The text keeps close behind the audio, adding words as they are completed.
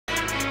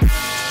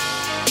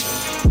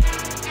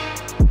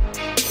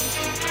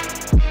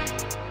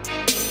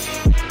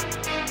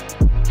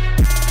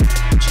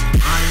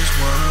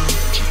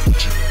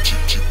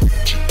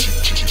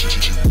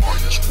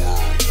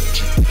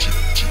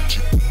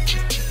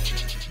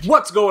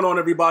What's going on,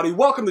 everybody?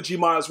 Welcome to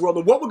GmiasWorld,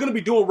 and what we're going to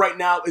be doing right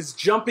now is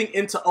jumping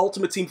into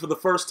Ultimate Team for the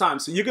first time.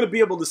 So you're going to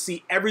be able to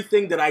see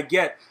everything that I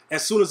get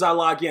as soon as I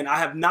log in. I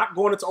have not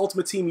gone into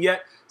Ultimate Team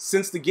yet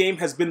since the game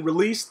has been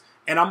released,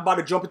 and I'm about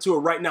to jump into it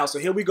right now. So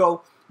here we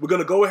go. We're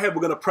going to go ahead.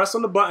 We're going to press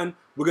on the button.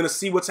 We're going to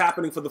see what's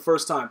happening for the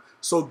first time.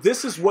 So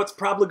this is what's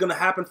probably going to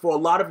happen for a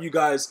lot of you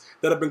guys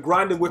that have been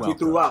grinding with me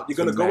throughout. You're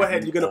going to go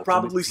ahead. You're going to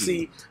probably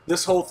see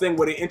this whole thing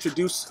where they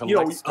introduce, you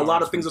know, a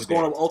lot of things that's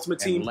going on with Ultimate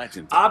Team.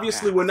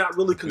 Obviously, we're not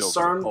really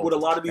concerned with a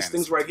lot of these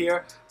things right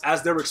here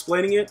as they're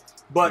explaining it,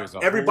 but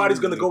everybody's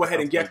going to go ahead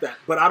and get that.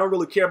 But I don't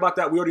really care about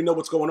that. We already know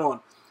what's going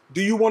on.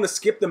 Do you want to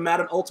skip the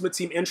Madden Ultimate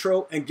Team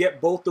intro and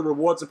get both the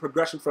rewards and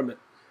progression from it?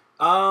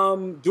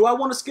 Do I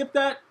want to skip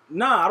that?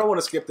 Nah, I don't want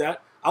to skip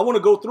that. I want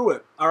to go through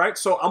it, all right?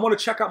 So I want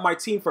to check out my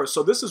team first.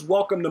 So this is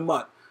Welcome to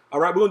Mud, all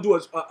right? We're going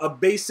to do a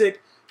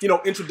basic, you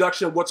know,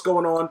 introduction of what's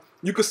going on.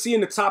 You can see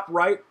in the top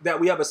right that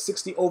we have a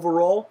 60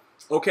 overall,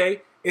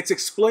 okay? It's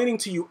explaining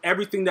to you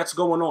everything that's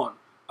going on,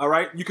 all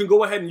right? You can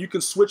go ahead and you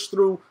can switch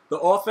through the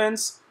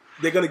offense.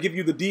 They're going to give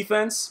you the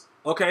defense,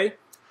 okay?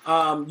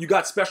 You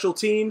got special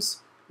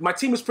teams. My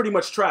team is pretty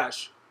much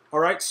trash, all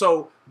right?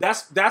 So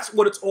that's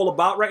what it's all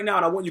about right now,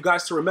 and I want you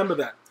guys to remember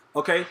that.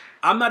 Okay,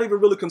 I'm not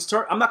even really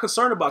concerned. I'm not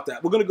concerned about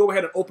that. We're going to go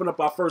ahead and open up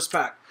our first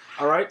pack.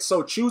 All right,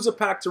 so choose a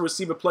pack to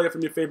receive a player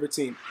from your favorite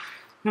team.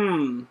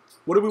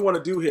 What do we want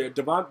to do here?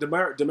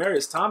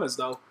 Demarius Thomas,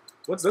 though.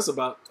 What's this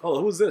about? Oh,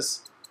 who's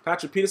this?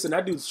 Patrick Peterson.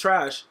 That dude's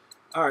trash.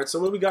 All right, so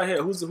what do we got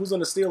here? Who's on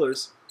the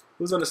Steelers?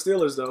 Who's on the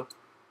Steelers, though?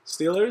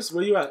 Steelers?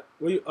 Where you at?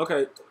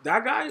 Okay,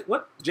 that guy?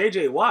 What?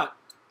 J.J. Watt?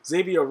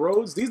 Xavier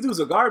Rhodes? These dudes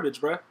are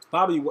garbage, bruh.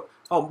 Bobby.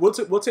 Oh, we'll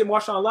take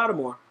Marshawn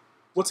Lattimore.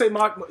 We'll take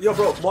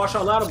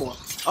Marshawn Lattimore.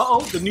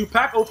 Uh-oh, the new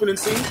pack opening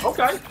scene.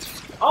 Okay.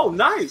 Oh,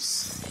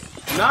 nice.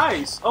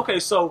 Nice. Okay,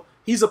 so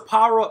he's a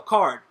power-up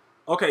card.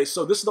 Okay,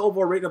 so this is the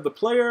overall rating of the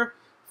player.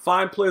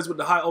 Find players with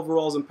the high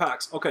overalls and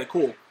packs. Okay,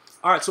 cool.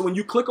 All right, so when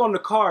you click on the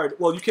card,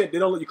 well, you can't. They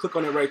don't let you click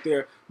on it right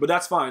there, but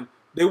that's fine.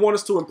 They want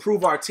us to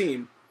improve our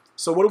team.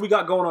 So what do we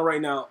got going on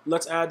right now?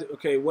 Let's add,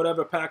 okay,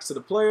 whatever packs to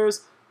the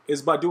players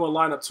is by doing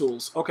lineup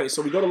tools. Okay,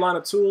 so we go to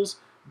lineup tools.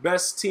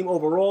 Best team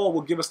overall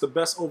will give us the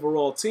best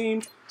overall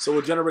team. So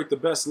we'll generate the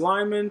best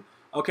lineman.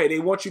 Okay, they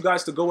want you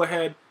guys to go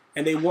ahead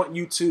and they want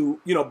you to,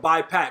 you know,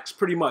 buy packs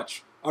pretty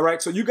much. All right,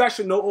 so you guys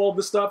should know all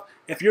this stuff.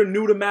 If you're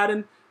new to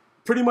Madden,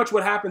 pretty much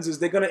what happens is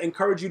they're going to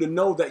encourage you to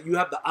know that you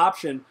have the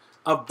option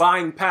of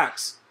buying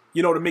packs,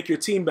 you know, to make your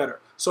team better.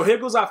 So here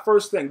goes our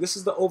first thing. This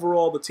is the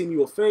overall, the team you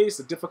will face,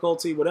 the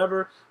difficulty,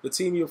 whatever, the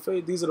team you'll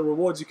face. These are the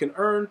rewards you can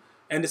earn.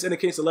 And this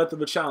indicates the length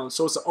of a challenge.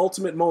 So it's an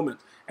ultimate moment.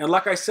 And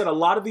like I said, a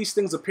lot of these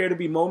things appear to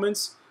be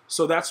moments,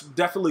 so that's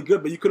definitely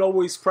good. But you can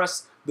always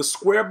press the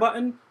square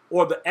button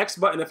or the X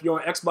button if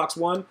you're on Xbox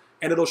One,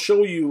 and it'll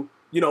show you,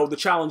 you know, the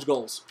challenge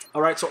goals.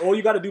 All right, so all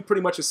you got to do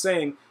pretty much is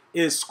saying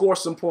is score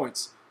some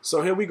points.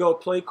 So here we go,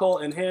 play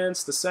call,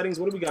 enhance, the settings.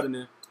 What do we got in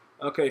there?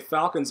 Okay,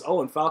 Falcons, oh,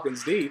 and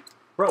Falcons D.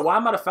 Bro, why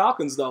am I the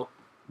Falcons, though?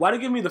 Why did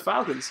they give me the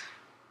Falcons?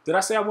 Did I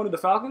say I wanted the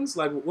Falcons?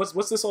 Like,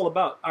 what's this all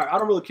about? All right, I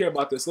don't really care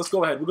about this. Let's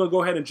go ahead. We're going to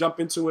go ahead and jump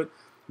into it.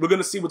 We're going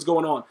to see what's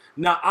going on.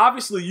 Now,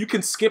 obviously, you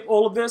can skip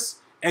all of this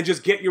and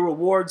just get your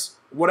rewards,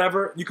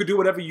 whatever. You could do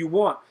whatever you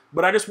want.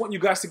 But I just want you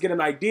guys to get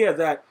an idea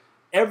that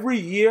every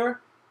year,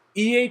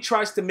 EA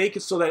tries to make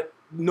it so that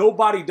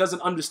nobody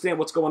doesn't understand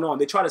what's going on.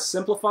 They try to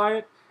simplify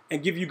it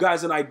and give you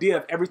guys an idea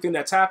of everything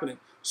that's happening.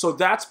 So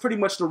that's pretty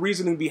much the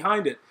reasoning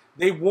behind it.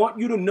 They want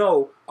you to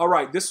know, all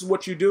right, this is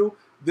what you do.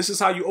 This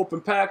is how you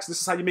open packs. This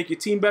is how you make your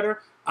team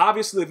better.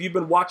 Obviously, if you've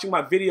been watching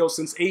my videos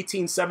since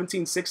 18,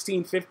 17,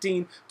 16,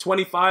 15,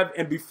 25,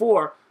 and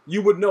before,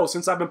 you would know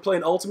since I've been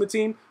playing Ultimate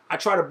Team, I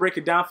try to break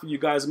it down for you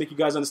guys and make you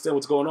guys understand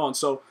what's going on.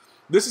 So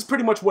this is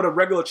pretty much what a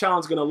regular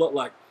challenge is going to look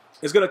like.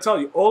 It's going to tell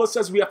you. All it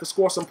says we have to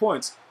score some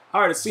points.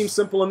 All right, it seems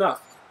simple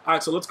enough. All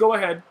right, so let's go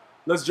ahead.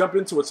 Let's jump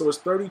into it. So it's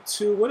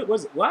 32. What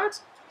was it?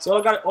 What? So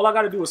all I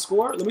got to do is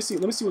score. Let me see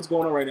what's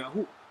going on right now.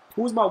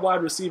 Who's my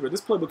wide receiver?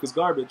 This playbook is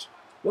garbage.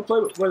 What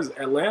is it,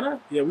 Atlanta?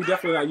 Yeah, we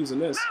definitely not using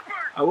this.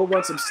 I will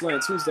run some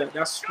slants. Who's that?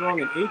 That's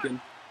Strong and Aiken.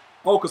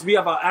 Oh, because we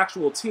have our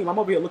actual team. I'm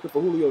over here looking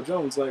for Julio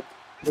Jones. Like,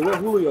 where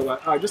Julio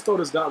at? All right, just throw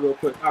this guy real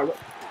quick. All right.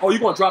 Oh, you're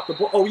going to drop the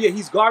ball. Oh, yeah,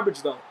 he's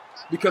garbage, though.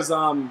 Because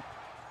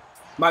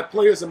my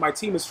players and my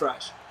team is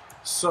trash.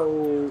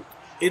 So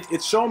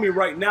it's showing me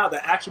right now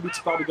that attributes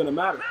are probably going to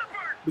matter.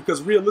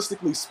 Because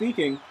realistically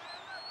speaking,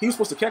 he was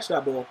supposed to catch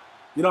that ball.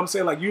 You know what I'm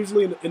saying? Like,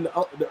 usually in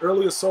the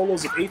earlier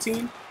solos of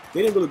 18,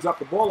 they didn't really drop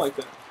the ball like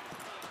that.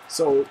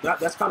 So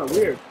that's kind of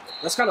weird.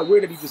 That's kind of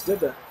weird that he just did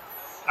that.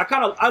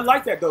 I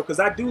like that though, because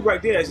that dude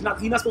right there he's not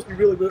supposed to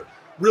be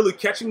really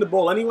catching the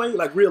ball anyway,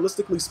 like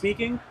realistically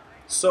speaking.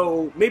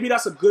 So maybe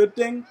that's a good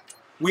thing.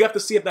 We have to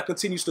see if that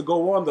continues to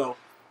go on though,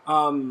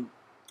 and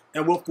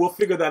we'll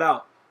figure that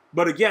out.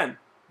 But again,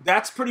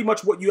 that's pretty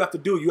much what you have to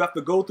do. You have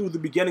to go through the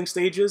beginning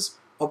stages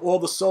of all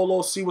the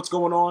solos, see what's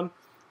going on,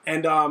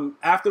 and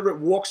after it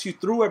walks you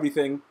through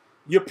everything,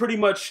 you're pretty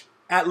much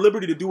at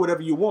liberty to do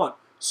whatever you want.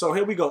 So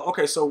here we go.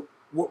 Okay, so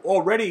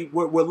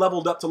we're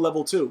leveled up to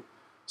level 2.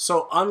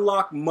 So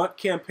unlock MUT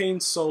campaign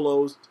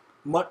solos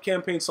Mutt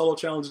campaign solo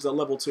challenges at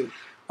level 2.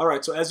 All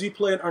right, so as you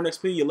play and earn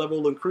XP, your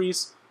level will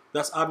increase.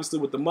 That's obviously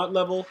with the Mutt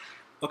level.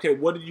 Okay,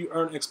 what did you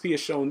earn? XP is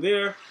shown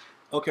there.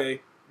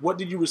 Okay, what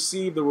did you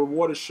receive? The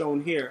reward is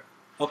shown here.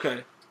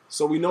 Okay,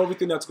 so we know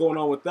everything that's going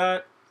on with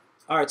that.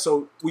 All right,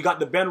 so we got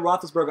the Ben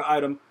Roethlisberger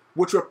item,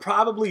 which we're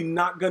probably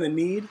not gonna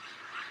need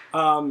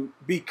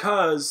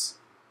because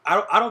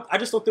I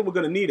just don't think we're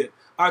gonna need it.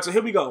 All right, so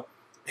here we go.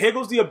 Here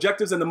goes the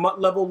objectives and the Mutt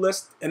level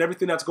list and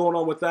everything that's going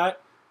on with that.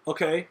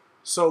 Okay,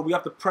 so we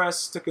have to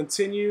press to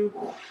continue.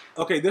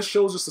 Okay, this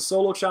shows us the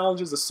solo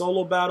challenges, the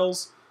solo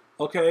battles.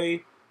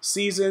 Okay,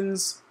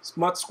 seasons,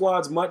 Mutt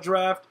squads, Mutt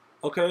draft.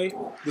 Okay,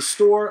 the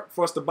store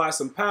for us to buy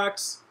some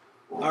packs.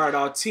 All right,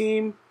 our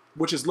team,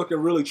 which is looking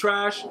really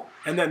trash,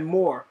 and then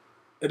more.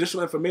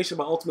 Additional information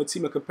about Ultimate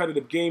Team and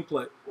competitive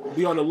gameplay.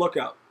 Be on the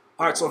lookout.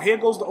 All right, so here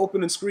goes the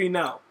opening screen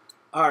now.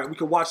 All right, we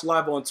can watch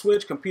live on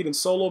Twitch, compete in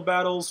solo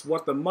battles,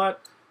 what the Mutt,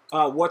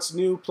 what's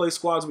new, play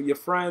squads with your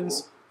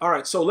friends. All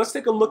right, so let's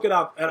take a look at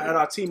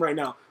our team right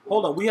now.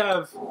 Hold on, we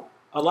have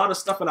a lot of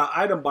stuff in our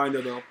item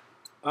binder though.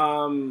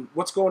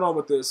 What's going on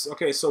with this?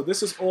 Okay, so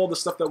this is all the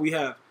stuff that we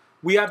have.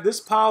 We have this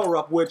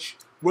power-up, which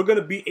we're going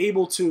to be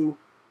able to,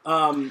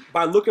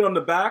 by looking on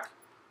the back,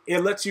 it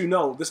lets you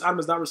know this item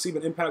is not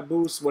receiving impact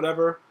boost,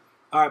 whatever.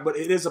 All right, but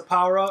it is a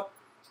power-up.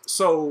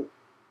 So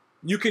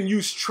you can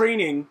use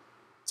training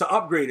to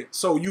upgrade it.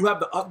 So you have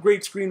the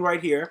upgrade screen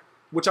right here,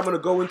 which I'm going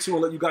to go into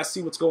and let you guys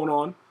see what's going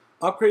on.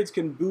 Upgrades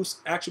can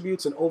boost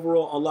attributes and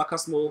overall unlock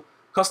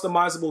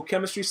customizable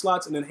chemistry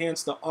slots and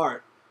enhance the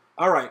art.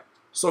 All right,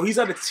 so he's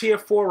at a tier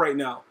 4 right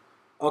now.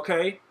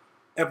 Okay,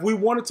 if we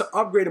wanted to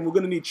upgrade him, we're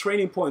going to need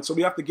training points. So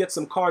we have to get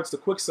some cards to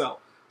quick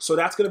sell. So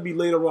that's going to be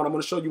later on. I'm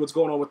going to show you what's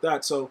going on with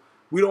that. So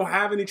we don't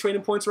have any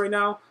training points right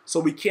now, so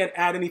we can't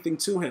add anything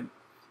to him.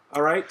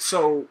 All right,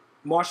 so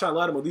Marshawn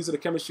Lattimore, these are the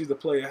chemistries the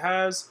player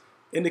has.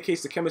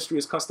 Indicates the chemistry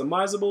is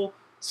customizable.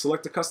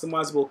 Select the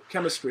customizable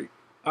chemistry.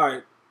 All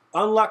right,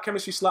 unlock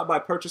chemistry slot by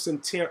purchasing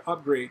tier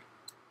upgrade.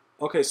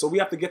 Okay, so we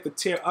have to get the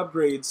tier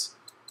upgrades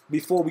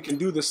before we can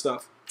do this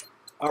stuff.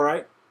 All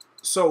right,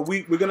 so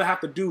we're going to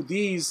have to do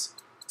these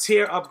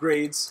tier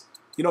upgrades,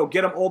 you know,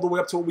 get them all the way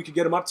up to what we could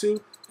get them up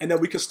to, and then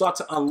we can start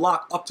to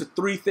unlock up to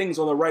 3 things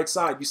on the right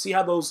side. You see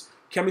how those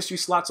chemistry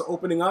slots are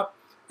opening up?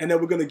 And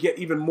then we're going to get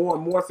even more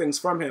and more things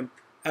from him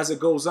as it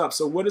goes up.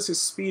 So what is his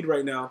speed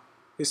right now?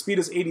 His speed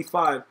is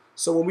 85.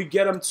 So when we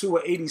get him to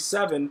an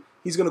 87,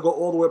 he's going to go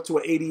all the way up to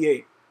an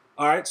 88.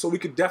 All right, so we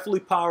could definitely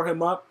power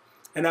him up.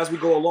 And as we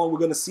go along, we're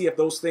going to see if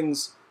those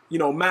things, you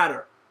know,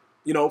 matter.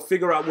 You know,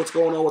 figure out what's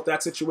going on with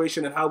that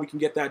situation and how we can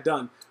get that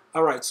done.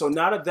 All right, so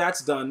now that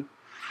that's done,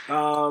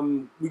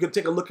 we can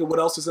take a look at what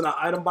else is in our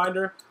item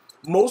binder.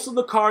 Most of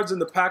the cards in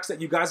the packs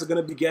that you guys are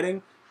going to be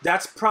getting,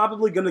 that's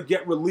probably going to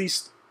get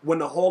released when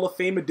the Hall of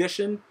Fame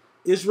edition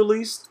is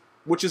released,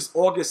 which is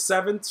August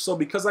 7th. So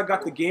because I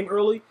got the game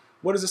early,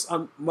 what is this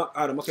item?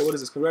 Okay, what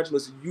is this?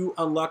 Congratulations, you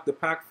unlocked the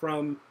pack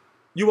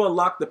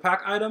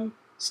item.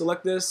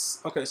 Select this.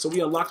 Okay, so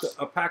we unlocked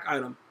a pack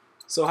item.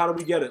 So how do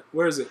we get it?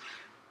 Where is it?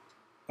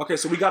 Okay,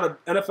 so we got an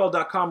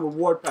NFL.com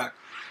reward pack.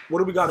 What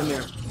do we got in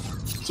there?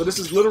 So this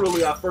is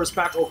literally our first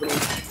pack opening.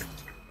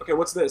 Okay,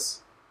 what's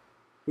this?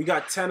 We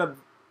got 10 of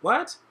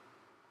what?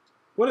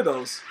 What are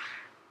those?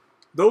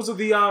 Those are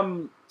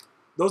the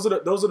those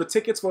are the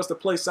tickets for us to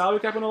play salary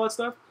cap and all that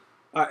stuff.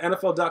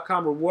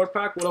 NFL.com reward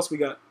pack. What else we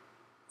got?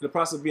 In the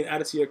process of being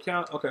added to your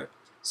account. Okay,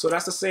 so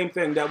that's the same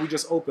thing that we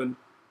just opened.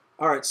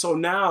 All right, so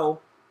now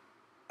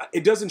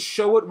it doesn't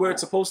show it where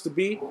it's supposed to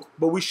be,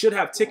 but we should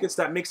have tickets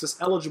that makes us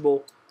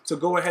eligible to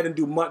go ahead and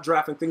do Mutt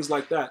draft and things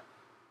like that.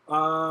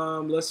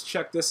 Let's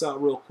check this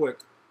out real quick.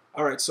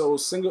 All right, so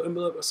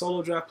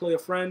solo draft, play a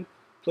friend,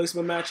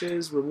 placement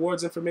matches,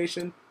 rewards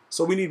information.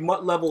 So we need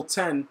Mutt level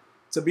 10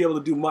 to be able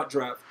to do Mutt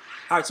draft.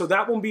 All right, so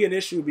that won't be an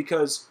issue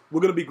because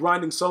we're going to be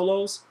grinding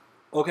solos.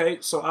 Okay,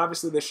 so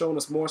obviously they're showing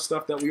us more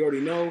stuff that we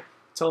already know,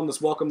 telling us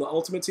welcome to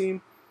Ultimate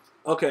Team.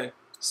 Okay,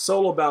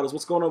 solo battles.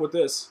 What's going on with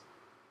this?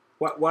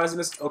 Why isn't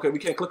this? Okay, we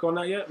can't click on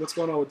that yet. What's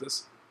going on with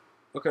this?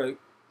 Okay,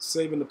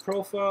 saving the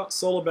profile.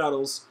 Solo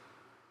battles.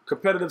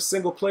 Competitive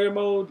single player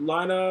mode.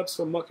 Lineups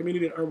from Mutt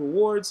community to earn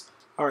rewards.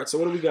 All right, so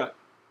what do we got?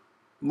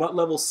 Mutt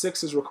level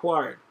 6 is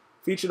required.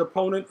 Featured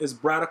opponent is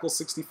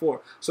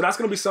Bradical64. So that's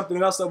going to be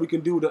something else that we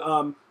can do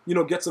to, you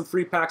know, get some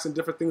free packs and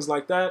different things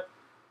like that.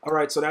 All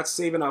right, so that's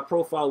saving our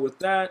profile with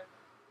that.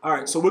 All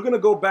right, so we're going to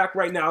go back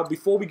right now.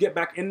 Before we get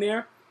back in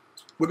there,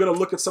 we're going to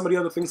look at some of the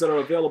other things that are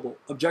available.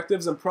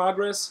 Objectives and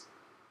progress.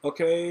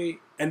 Okay,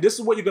 and this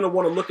is what you're going to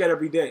want to look at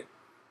every day.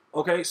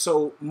 Okay,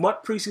 so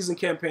Mutt preseason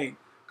campaign.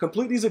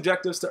 Complete these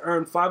objectives to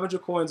earn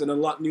 500 coins and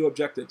unlock new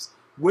objectives.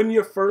 Win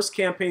your first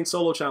campaign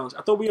solo challenge.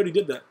 I thought we already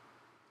did that.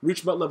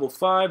 Reach Mutt level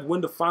 5.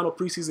 Win the final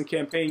preseason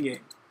campaign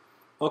game.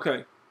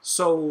 Okay,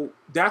 so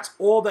that's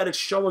all that it's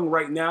showing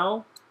right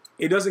now.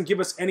 It doesn't give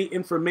us any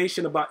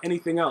information about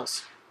anything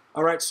else.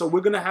 All right, so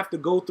we're going to have to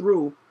go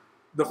through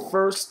the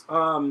first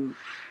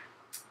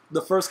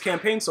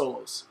campaign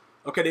solos.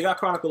 Okay, they got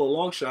Chronicle a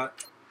long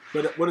shot.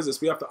 But what is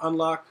this? We have to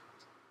unlock.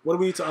 What do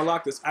we need to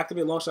unlock this?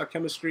 Activate long shot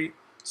chemistry.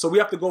 So we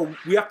have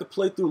to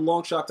play through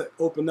long shot to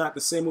open that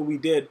the same way we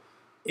did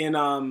in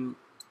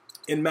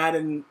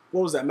Madden,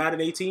 what was that,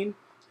 Madden 18?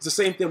 It's the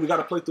same thing. We got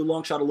to play through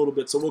long shot a little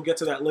bit, so we'll get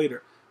to that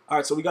later. All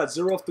right, so we got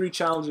 0 of 3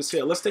 challenges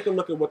here. Let's take a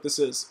look at what this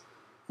is.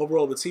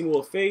 Overall, the team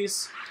will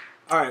face.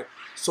 All right,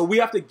 so we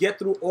have to get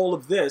through all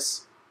of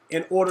this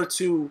in order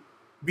to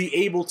be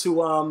able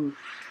to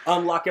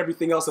unlock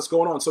everything else that's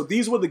going on. So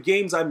these were the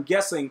games, I'm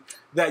guessing,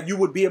 that you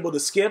would be able to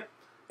skip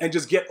and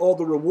just get all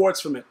the rewards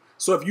from it.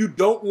 So if you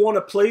don't want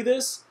to play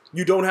this,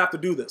 you don't have to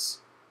do this,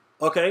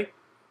 okay?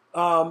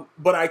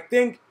 But I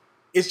think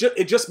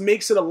it just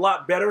makes it a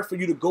lot better for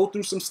you to go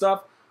through some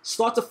stuff,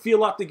 start to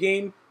feel out the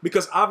game,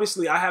 because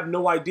obviously I have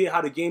no idea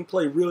how the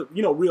gameplay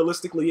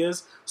realistically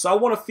is. So I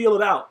want to feel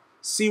it out,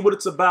 see what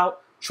it's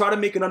about, try to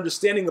make an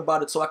understanding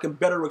about it so I can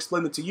better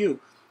explain it to you.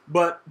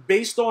 But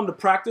based on the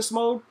practice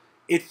mode,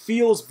 it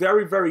feels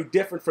very, very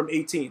different from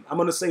 18. I'm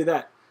going to say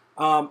that.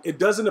 It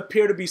doesn't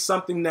appear to be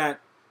something that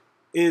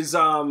is,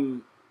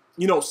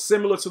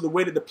 similar to the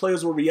way that the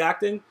players were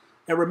reacting.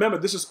 And remember,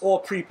 this is all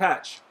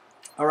pre-patch.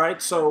 All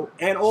right, so,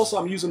 and also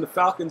I'm using the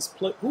Falcons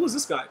play. Who is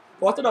this guy?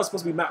 Oh, I thought that was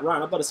supposed to be Matt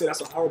Ryan. I'm about to say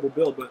that's a horrible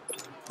build, but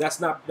that's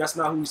not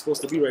who he's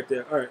supposed to be right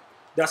there. All right,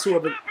 that's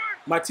whoever.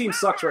 My team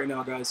sucks right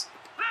now, guys,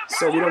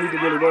 so we don't need to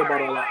really worry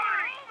about all that.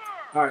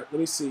 All right, let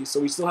me see. So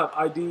we still have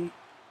ID.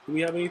 Do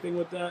we have anything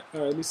with that?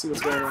 All right, let me see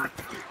what's going on.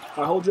 All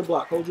right, hold your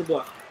block. Hold your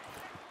block.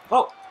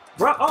 Oh,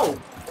 bro.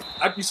 Oh,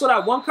 you saw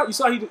that one cut? You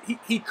saw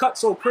he cut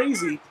so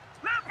crazy.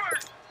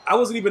 I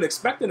wasn't even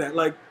expecting that.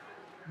 Like,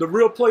 the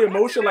real player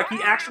motion, like he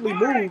actually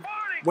moved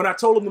when I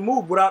told him to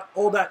move without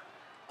all that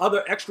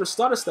other extra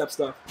stutter step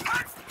stuff.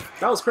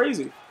 That was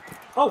crazy.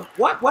 Oh,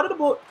 what? What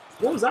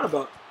was that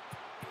about?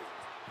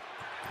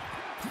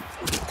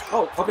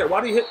 Oh, okay.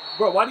 Why did he hit,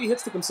 bro? Why did he hit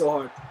stick him so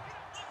hard?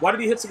 Why did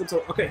he hit stick him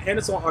so? Okay, and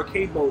it's on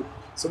arcade mode,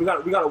 so we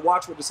got to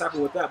watch what just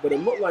happened with that. But it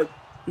looked like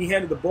he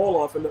handed the ball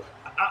off, and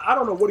I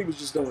don't know what he was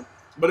just doing,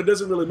 but it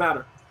doesn't really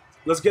matter.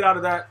 Let's get out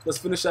of that. Let's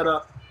finish that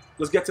up.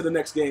 Let's get to the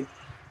next game.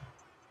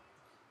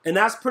 And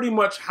that's pretty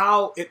much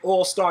how it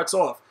all starts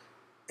off.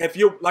 If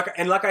you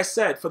like I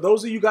said, for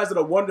those of you guys that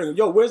are wondering,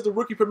 yo, where's the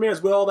rookie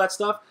premieres with all that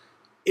stuff?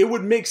 It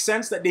would make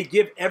sense that they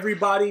give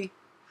everybody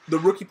the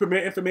rookie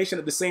premiere information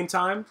at the same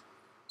time.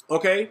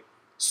 Okay,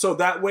 so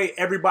that way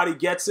everybody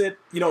gets it.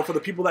 For the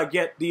people that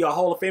get the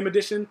Hall of Fame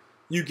edition,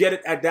 you get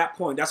it at that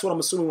point. That's what I'm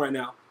assuming right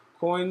now.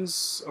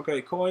 Coins,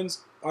 okay,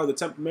 coins are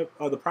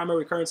the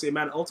primary currency in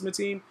Madden Ultimate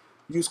Team.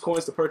 Use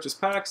coins to purchase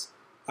packs.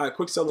 All right,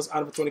 quick sell this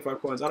item for 25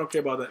 coins. I don't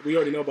care about that. We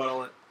already know about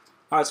all that.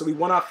 All right, so we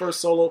won our first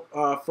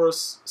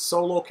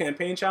solo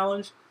campaign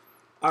challenge.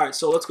 All right,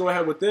 so let's go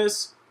ahead with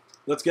this.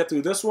 Let's get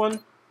through this one.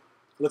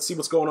 Let's see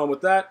what's going on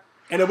with that.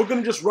 And then we're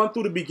going to just run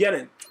through the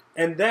beginning.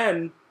 And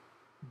then,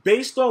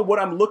 based on what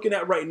I'm looking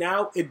at right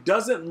now, it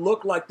doesn't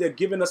look like they're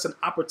giving us an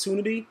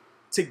opportunity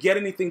to get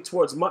anything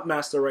towards MUT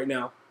Master right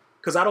now,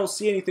 because I don't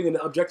see anything in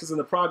the objectives and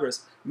the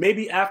progress.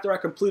 Maybe after I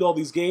complete all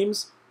these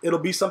games, it'll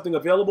be something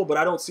available, but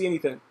I don't see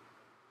anything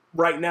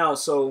right now.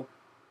 So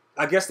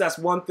I guess that's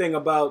one thing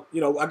about,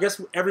 I guess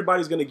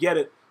everybody's going to get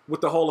it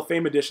with the Hall of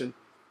Fame edition.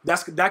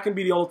 That can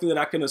be the only thing that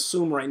I can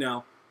assume right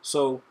now.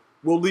 So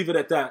we'll leave it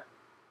at that.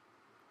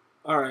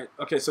 All right.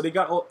 Okay, so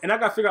and I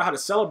got to figure out how to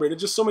celebrate.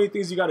 There's just so many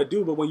things you got to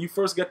do, but when you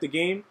first get the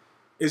game,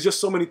 it's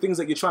just so many things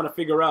that you're trying to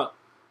figure out.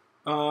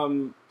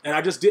 And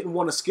I just didn't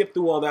want to skip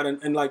through all that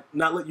and like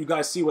not let you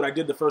guys see what I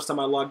did the first time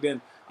I logged in.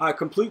 All right,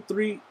 complete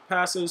 3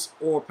 passes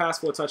or pass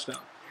for a touchdown.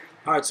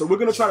 All right, so we're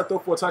going to try to throw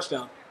for a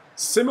touchdown.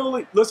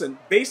 Similarly, listen,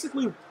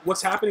 basically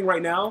what's happening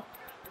right now,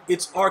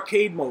 it's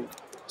arcade mode.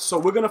 So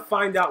we're going to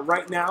find out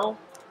right now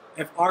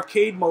if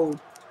arcade mode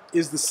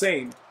is the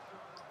same.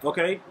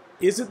 Okay?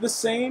 Is it the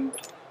same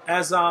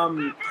as,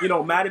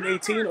 Madden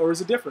 18, or is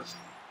it different?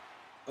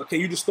 Okay,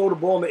 you just throw the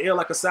ball in the air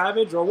like a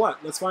savage, or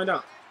what? Let's find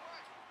out.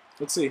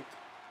 Let's see.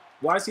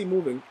 Why is he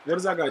moving? What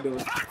is that guy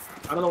doing?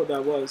 I don't know what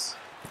that was.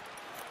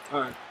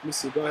 All right, let me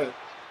see. Go ahead.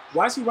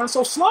 Why is he running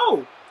so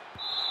slow?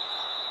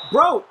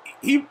 Bro,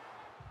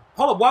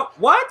 hold on,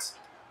 what?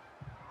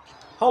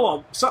 Hold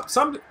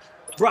on.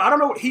 Bro, I don't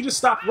know. He just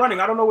stopped running.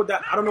 I don't know what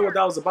that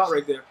was about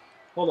right there.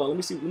 Hold on, let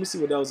me see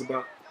what that was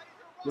about.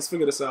 Let's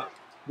figure this out.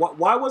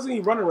 Why wasn't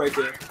he running right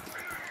there?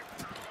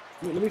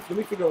 Let me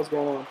figure out what's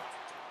going on.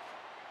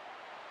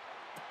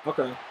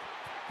 Okay.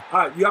 All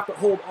right, you have to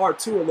hold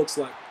R2, it looks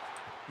like.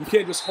 You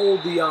can't just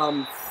hold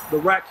the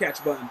rat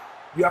catch button.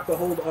 You have to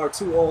hold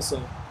R2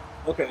 also.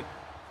 Okay.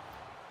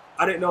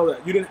 I didn't know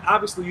that.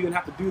 Obviously you didn't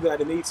have to do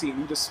that in 18.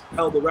 You just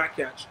held the rat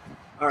catch.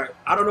 All right.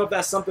 I don't know if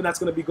that's something that's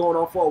going to be going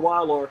on for a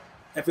while, or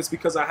if it's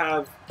because I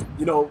have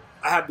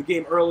the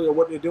game early, or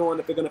what they're doing,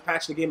 if they're going to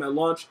patch the game at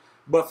launch.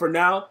 But for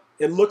now,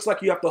 it looks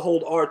like you have to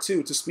hold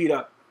R2 to speed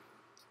up.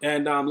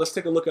 And let's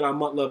take a look at our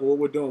MUT level, what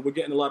we're doing. We're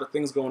getting a lot of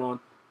things going on.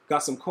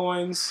 Got some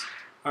coins.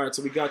 All right,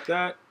 so we got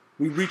that.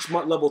 We reached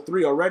MUT level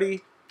 3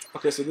 already.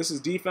 Okay, so this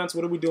is defense.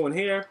 What are we doing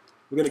here?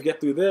 We're going to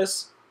get through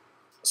this.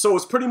 So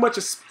it's pretty much,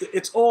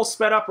 it's all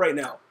sped up right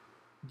now.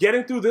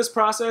 Getting through this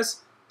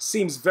process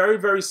seems very,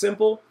 very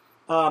simple.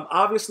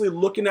 Obviously,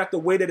 looking at the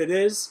way that it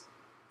is,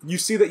 you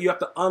see that you have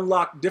to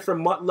unlock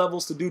different MUT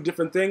levels to do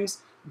different things.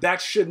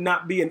 That should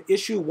not be an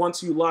issue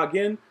once you log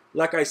in.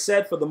 Like I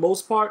said, for the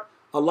most part,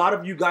 a lot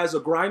of you guys are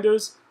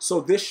grinders,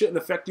 so this shouldn't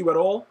affect you at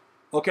all,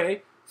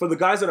 okay? For the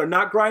guys that are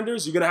not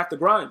grinders, you're going to have to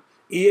grind.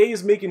 EA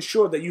is making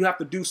sure that you have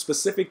to do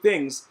specific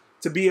things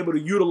to be able to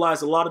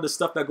utilize a lot of the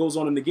stuff that goes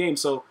on in the game,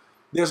 so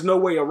there's no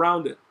way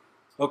around it,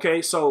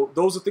 okay? So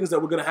those are things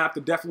that we're going to have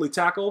to definitely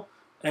tackle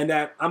and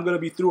that I'm going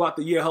to be throughout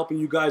the year helping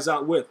you guys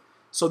out with.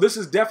 So this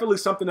is definitely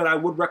something that I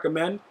would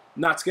recommend,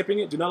 not skipping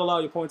it. Do not allow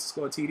your points to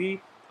score a TD.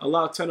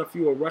 Allow 10 or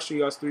fewer rushing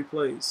yards, 3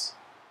 plays.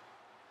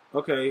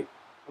 Okay.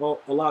 Well,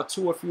 allow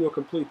 2 or fewer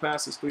complete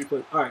passes, 3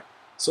 plays. All right.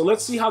 So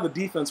let's see how the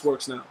defense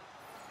works now.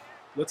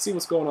 Let's see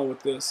what's going on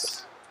with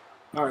this.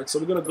 All right. So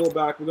we're going to go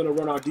back. We're going to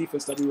run our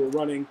defense that we were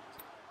running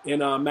in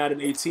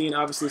Madden 18.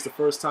 Obviously, it's the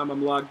first time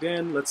I'm logged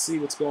in. Let's see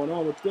what's going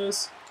on with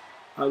this.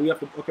 We have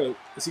to. Okay.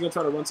 Is he going to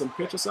try to run some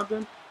pitch or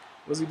something?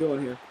 What's he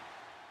doing here?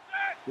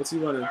 What's he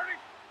running?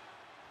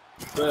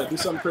 Go ahead. Do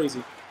something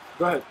crazy.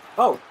 Go ahead.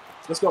 Oh,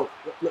 let's go.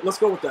 Let's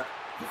go with that.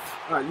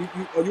 All right,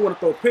 you want to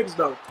throw pigs,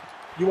 though.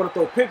 You want to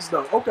throw pigs,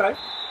 though. Okay.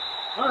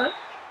 All right.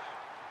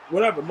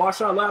 Whatever.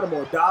 Marshawn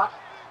Lattimore, Doc.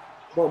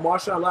 Bro,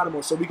 Marshawn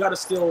Lattimore. So we got to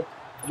still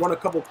run a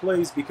couple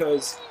plays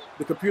because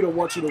the computer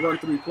wants you to run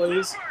 3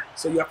 plays.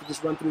 So you have to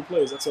just run 3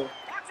 plays. That's all.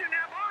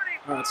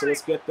 All right, so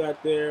let's get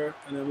that there.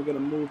 And then we're going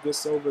to move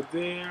this over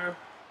there.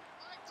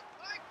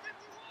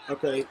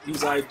 Okay,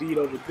 he's ID'd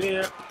over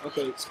there.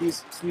 Okay,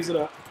 squeeze it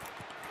up.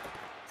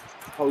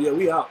 Oh, yeah,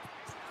 we out.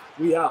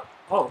 We out.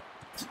 Oh.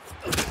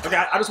 Okay,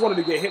 I just wanted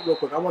to get hit real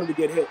quick. I wanted to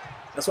get hit.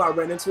 That's why I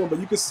ran into him. But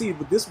you can see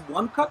with this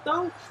one cut,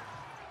 though,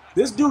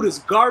 this dude is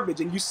garbage.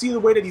 And you see the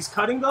way that he's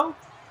cutting, though?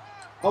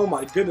 Oh,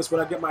 my goodness.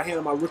 When I get my hand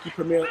on my rookie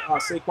premier,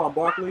 Saquon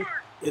Barkley,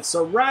 it's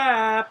a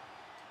wrap.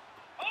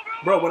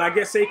 Bro, when I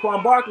get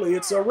Saquon Barkley,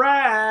 it's a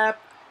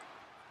wrap.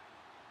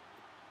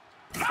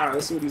 All right,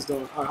 let's see what he's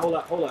doing. All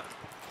right, hold up.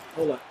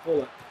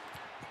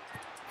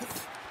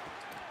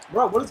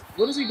 Bro,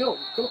 what is he doing?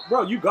 Come on,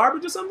 bro, you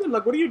garbage or something?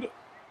 Like, what are you doing?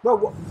 Bro,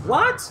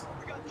 what?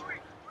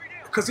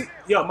 Because,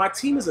 yo, my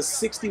team is a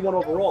 61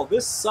 overall.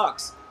 This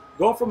sucks.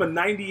 Going from a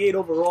 98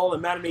 overall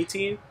in Madden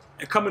 18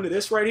 and coming to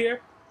this right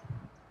here,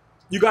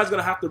 you guys are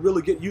going to have to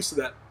really get used to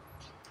that.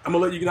 I'm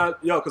going to let you know,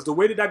 yo, because the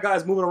way that guy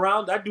is moving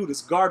around, that dude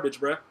is garbage,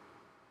 bro.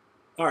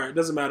 All right, it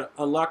doesn't matter.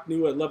 Unlock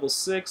new at level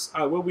 6.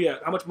 All right, where we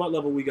at? How much MUT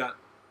level we got?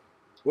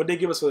 What'd they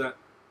give us for that?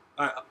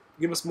 All right,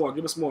 give us more.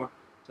 Give us more.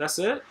 That's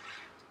it?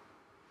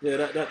 Yeah,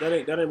 that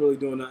ain't really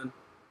doing nothing.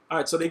 All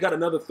right, so they got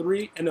another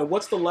 3. And then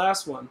what's the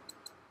last one?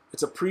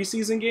 It's a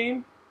preseason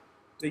game.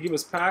 They give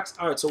us packs.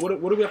 All right, so what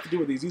do we have to do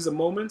with these? These are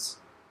moments.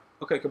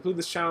 Okay, complete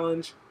this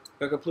challenge.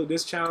 Gotta complete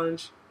this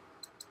challenge.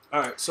 All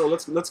right, so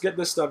let's get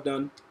this stuff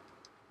done.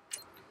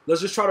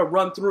 Let's just try to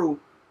run through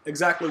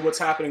exactly what's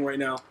happening right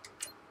now.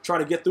 Try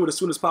to get through it as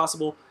soon as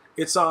possible.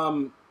 It's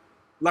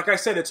like I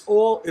said, it's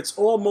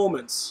all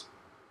moments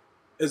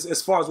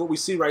as far as what we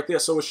see right there.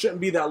 So it shouldn't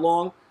be that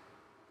long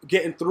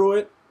getting through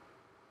it.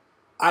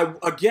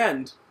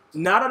 Again,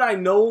 now that I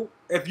know,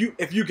 if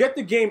you get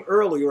the game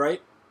early,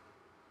 right,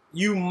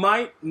 you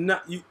might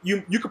not,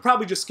 you could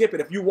probably just skip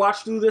it if you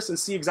watch through this and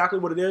see exactly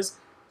what it is.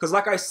 Because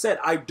like I said,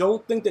 I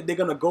don't think that they're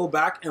gonna go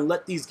back and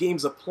let these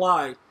games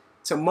apply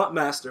to MUT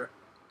Master,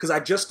 because I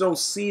just don't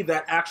see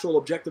that actual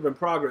objective in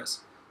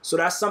progress. So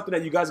that's something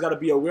that you guys got to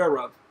be aware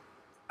of.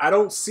 I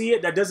don't see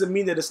it. That doesn't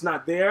mean that it's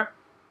not there,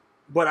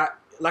 but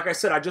like I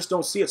said, I just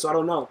don't see it. So I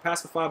don't know.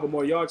 Pass for 5 or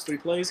more yards, 3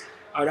 plays.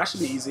 All right, that should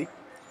be easy.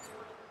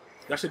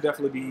 That should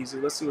definitely be easy.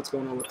 Let's see what's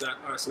going on with that.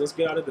 All right, so let's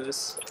get out of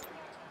this.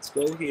 Let's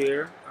go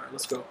here. All right,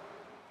 let's go.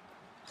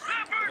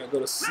 All right, go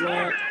to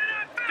slant.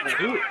 All right,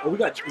 who? Oh, we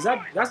got.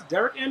 That's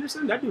Derek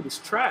Anderson? That dude is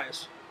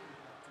trash.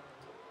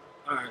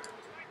 All right.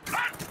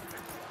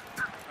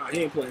 All right,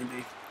 he ain't playing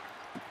D.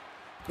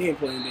 He ain't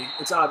playing D.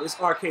 It's obvious.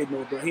 It's arcade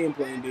mode, but he ain't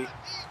playing D.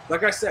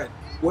 Like I said,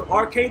 with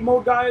arcade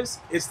mode, guys,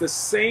 it's the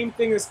same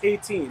thing as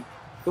 18.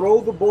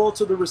 Throw the ball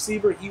to the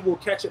receiver. He will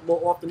catch it more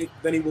often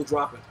than he will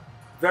drop it.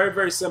 Very,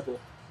 very simple.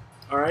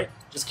 All right?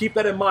 Just keep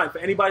that in mind. For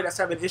anybody that's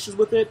having issues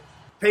with it,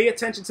 pay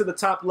attention to the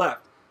top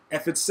left.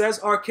 If it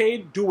says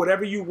arcade, do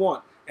whatever you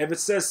want. If it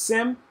says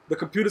sim, the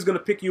computer's going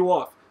to pick you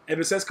off. If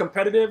it says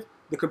competitive,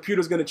 the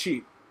computer's going to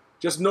cheat.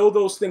 Just know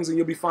those things and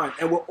you'll be fine.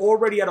 And we're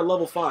already at a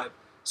level 5.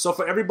 So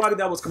for everybody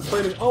that was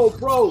complaining, oh,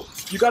 bro,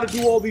 you got to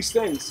do all these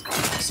things.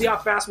 See how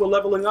fast we're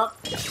leveling up?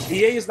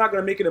 EA is not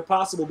going to make it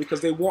impossible because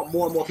they want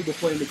more and more people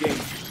playing the game.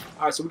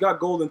 All right, so we got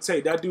Golden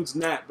Tate. That dude's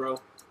Nat, bro.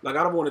 Like,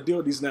 I don't want to deal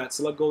with these Nats.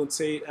 Select Golden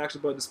Tate. Action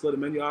button, display the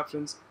menu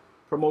options.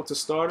 Promote to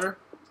starter.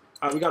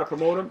 All right, we got to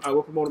promote him. All right,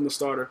 we'll promote him to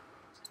starter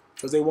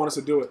because they want us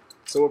to do it.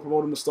 So we'll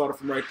promote him to starter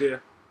from right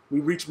there.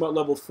 We reach MUT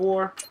level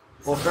 4.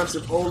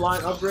 Offensive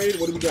O-line upgrade.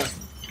 What do we got?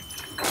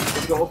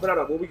 Let's go open that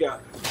up. What we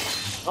got?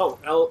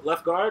 Oh,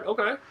 left guard?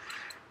 Okay.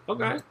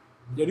 Okay.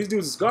 Yeah, these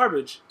dudes is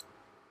garbage.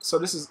 So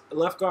this is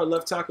left guard,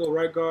 left tackle,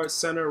 right guard,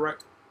 center, right.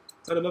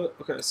 Is that another?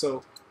 Okay,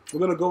 so we're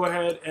going to go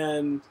ahead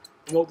and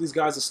promote these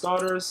guys as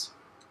starters.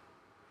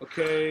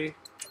 Okay.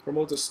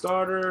 Promote to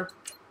starter.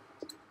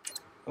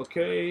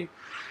 Okay.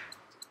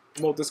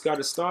 Promote this guy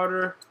to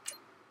starter.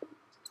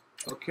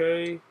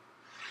 Okay.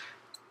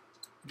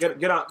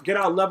 Get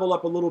our level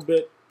up a little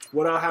bit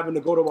without having to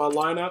go to our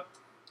lineup.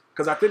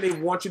 Because I think they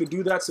want you to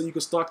do that so you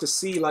can start to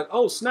see like,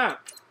 oh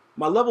snap,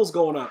 my level's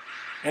going up.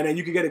 And then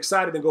you can get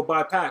excited and go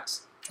buy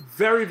packs.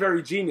 Very,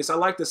 very genius. I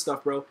like this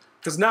stuff, bro.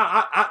 Because now,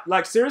 I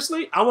like,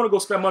 seriously, I want to go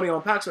spend money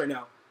on packs right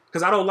now.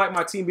 Because I don't like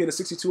my team being a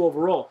 62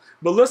 overall.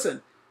 But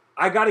listen,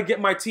 I got to get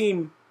my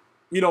team,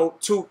 you know,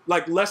 to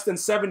like less than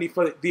 70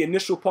 for the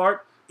initial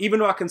part. Even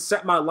though I can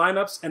set my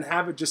lineups and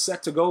have it just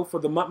set to go for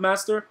the Month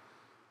Master,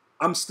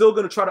 I'm still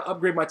going to try to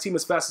upgrade my team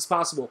as fast as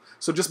possible.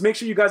 So just make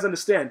sure you guys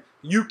understand,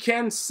 you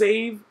can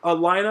save a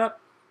lineup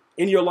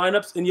in your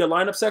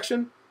lineup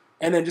section,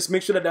 and then just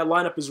make sure that that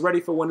lineup is ready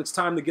for when it's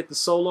time to get the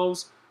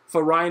solos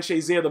for Ryan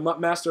Shazier, the Month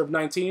Master of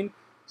 19.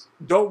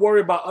 Don't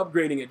worry about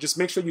upgrading it. Just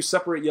make sure you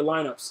separate your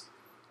lineups.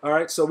 All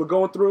right, so we're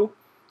going through.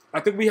 I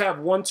think we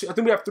have I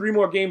think we have 3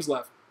 more games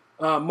left.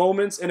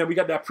 Moments, and then we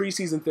got that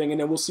preseason thing,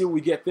 and then we'll see what we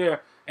get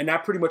there, and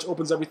that pretty much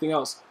opens everything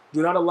else.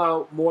 Do not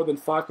allow more than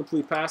 5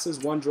 complete passes,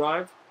 1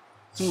 drive.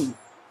 All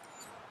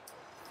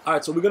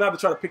right, so we're gonna have to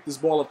try to pick this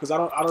ball up because I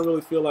don't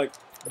really feel like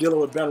dealing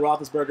with Ben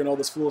Roethlisberger and all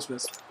this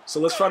foolishness. So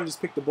let's try to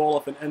just pick the ball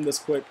up and end this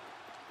quick.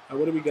 All right,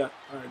 what do we got?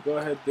 All right, go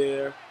ahead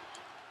there.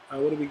 All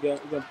right, what do we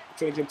got? We're gonna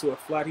change him to a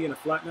flat. He in a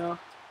flat now.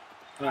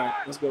 All right,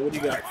 let's go. What do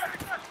you got?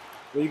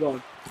 Where you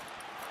going,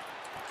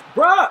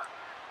 bruh?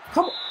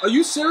 Come on, are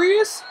you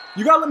serious?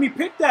 You gotta let me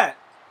pick that.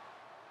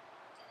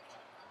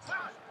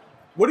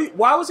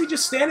 Why was he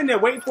just standing there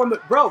waiting for him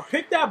to, bro,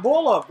 pick that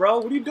ball up, bro.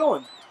 What are you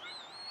doing?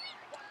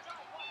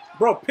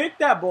 Bro, pick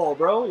that ball,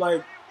 bro.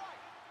 Like,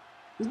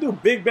 this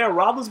dude Big Ben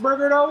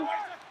Roethlisberger, though?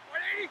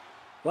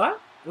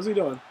 What? What's he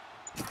doing?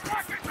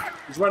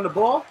 He's running the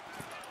ball?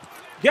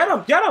 Get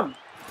him, get him!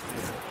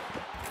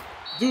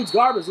 Dude's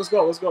garbage. Let's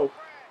go, let's go.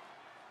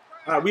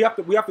 All right, we have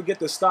to get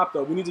this stop,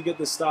 though. We need to get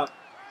this stop.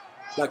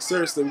 Like,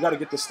 seriously, we got to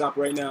get this stop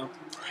right now.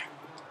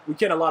 We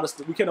can't allow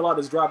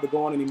this drive to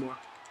go on anymore.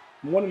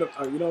 I'm wondering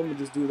if, you know, I'm gonna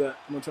just do that.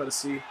 I'm gonna try to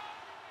see.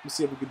 Let me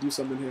see if we can do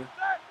something here.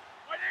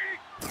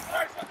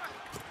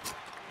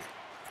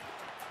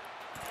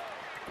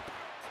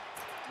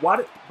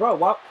 Why, bro?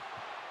 Why?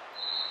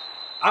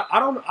 I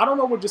don't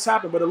know what just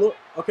happened, but it look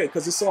okay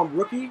because it's on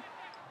rookie.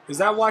 Is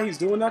that why he's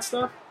doing that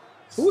stuff?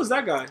 Who is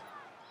that guy?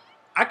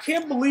 I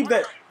can't believe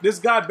that this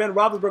guy Ben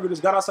Roethlisberger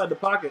just got outside the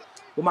pocket.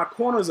 But my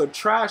corners are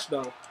trash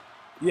though.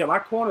 Yeah, my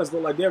corners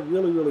look like they're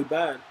really, really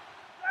bad.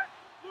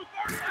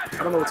 I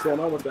don't know what's going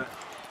on with that.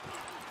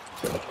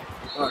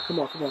 All right, come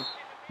on, come on.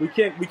 We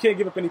can't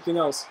give up anything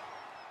else.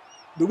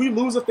 Do we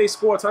lose if they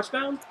score a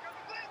touchdown?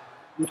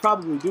 We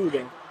probably do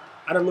though.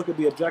 I didn't look at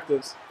the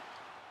objectives.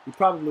 We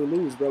probably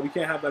lose, bro. We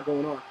can't have that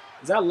going on.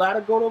 Is that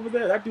ladder goat over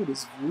there? That dude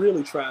is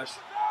really trash.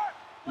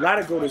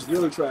 Ladder goat is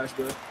really trash,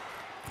 bro.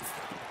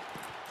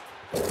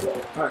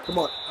 All right, come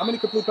on. How many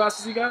complete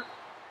passes he got?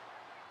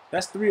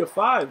 That's 3 of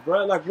 5,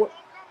 bro. Like what?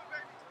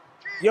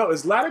 Yo,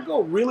 is ladder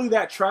goat really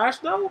that trash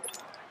though?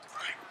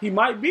 He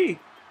might be.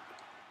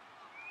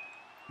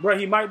 Bro,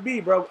 he might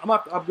be, bro. I'm going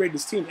to have to upgrade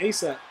this team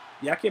ASAP.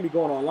 Yeah, I can't be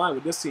going online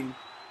with this team.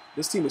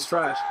 This team is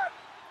trash.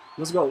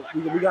 Let's go.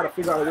 We got to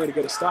figure out a way to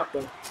get a stop,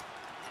 though.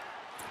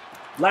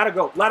 Ladder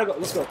go. Ladder go.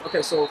 Let's go.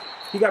 Okay, so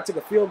he got to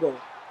take a field goal.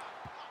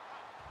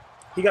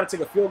 He got to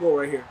take a field goal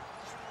right here.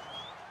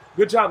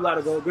 Good job,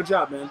 ladder go. Good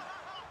job, man.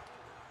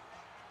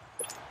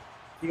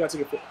 He got to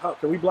take a field goal.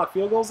 Can we block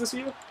field goals this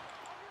year?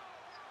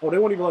 Oh, they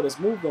won't even let us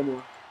move no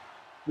more.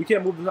 We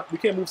can't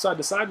move side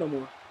to side no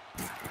more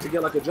to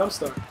get like a jump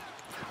start.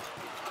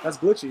 That's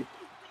glitchy.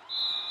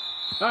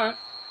 All right.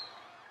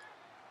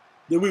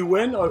 Did we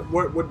win or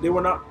they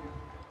were not?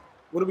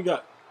 What do we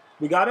got?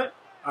 We got it?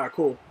 All right,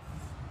 cool.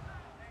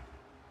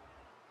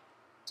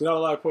 So not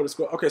allowed to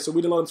score. Okay, so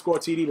we didn't let them score a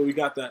TD, but we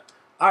got that.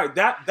 All right,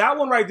 that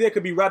one right there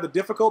could be rather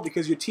difficult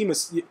because your team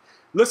is...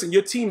 Listen,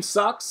 your team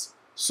sucks,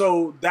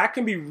 so that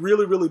can be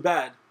really, really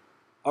bad.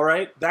 All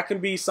right? That can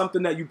be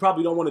something that you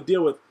probably don't want to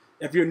deal with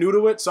if you're new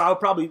to it. So I would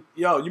probably...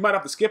 Yo, you might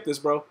have to skip this,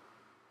 bro.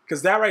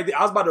 Because that right there,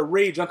 I was about to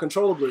rage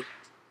uncontrollably.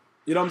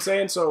 You know what I'm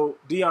saying? So,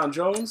 Deion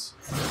Jones.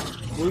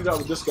 What do we got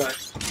with this guy?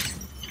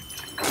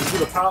 Is he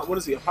the power, what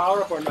is he, a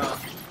power-up or not?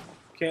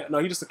 No,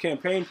 he's just a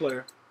campaign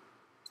player.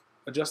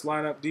 Adjust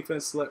lineup,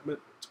 defense select to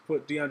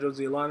put Deion Jones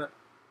in the lineup.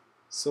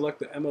 Select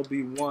the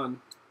MLB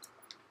 1.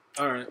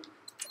 Alright.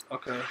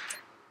 Okay.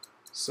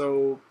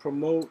 So,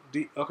 promote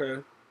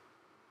okay.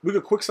 We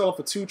could quick sell him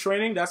for 2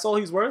 training. That's all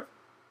he's worth?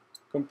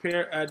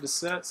 Compare, add to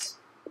sets.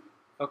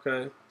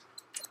 Okay.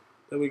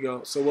 There we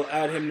go. So we'll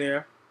add him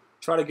there.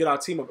 Try to get our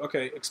team up.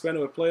 Okay,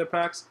 expanded with player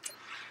packs.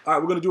 All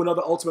right, we're gonna do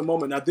another ultimate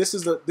moment. Now this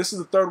is the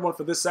 3rd one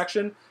for this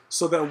section.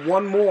 So then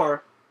one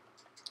more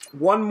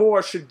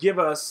should give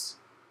us,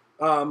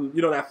 you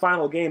know, that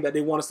final game that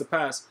they want us to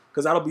pass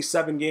because that'll be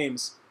 7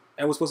 games,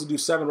 and we're supposed to do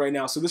 7 right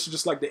now. So this is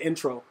just like the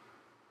intro,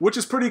 which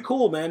is pretty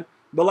cool, man.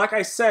 But like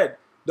I said,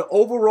 the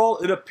overall,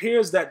 it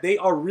appears that they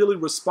are really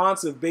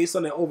responsive based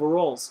on their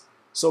overalls.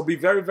 So be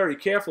very, very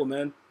careful,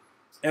 man.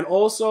 And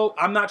also,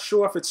 I'm not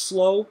sure if it's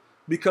slow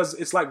because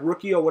it's like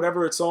rookie or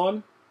whatever it's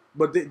on.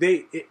 but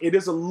it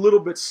is a little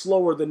bit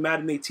slower than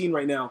Madden 18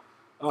 right now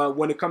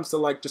when it comes to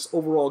like just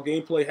overall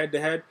gameplay head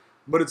to head.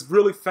 But it's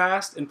really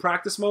fast in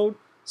practice mode,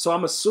 so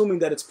I'm assuming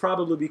that it's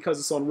probably because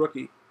it's on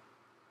rookie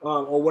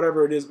or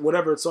whatever it is,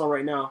 whatever it's on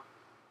right now.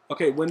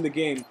 Okay, win the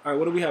game. All right,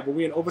 what do we have? Are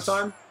we in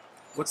overtime?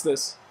 What's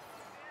this?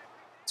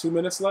 2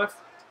 minutes left.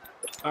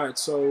 All right,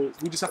 so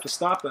we just have to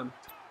stop them.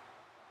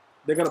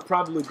 They're gonna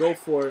probably go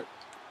for it.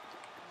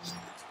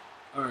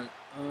 All right.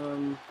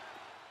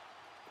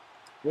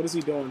 What is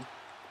he doing?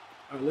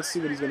 All right, let's see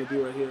what he's gonna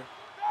do right here.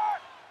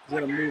 He's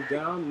gonna move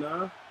down.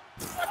 Nah.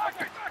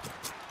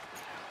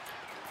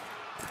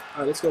 All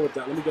right, let's go with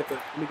that. Let me get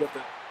that. Let me get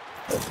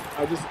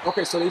that.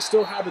 Okay, so they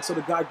still have it so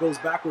the guy goes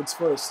backwards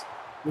first,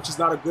 which is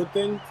not a good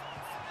thing.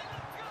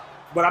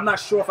 But I'm not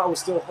sure if I was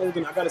still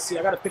holding. I gotta see.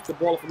 I gotta pick the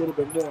ball up a little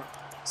bit more.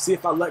 See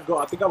if I let go.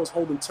 I think I was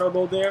holding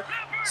turbo there,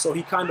 so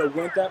he kind of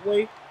went that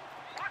way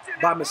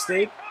by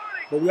mistake.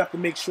 But we have to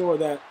make sure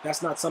that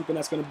that's not something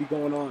that's going to be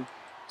going on.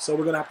 So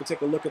we're going to have to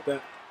take a look at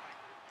that.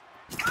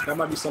 That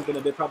might be something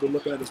that they're probably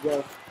looking at as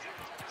well.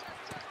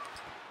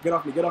 Get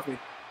off me. Get off me.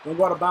 Don't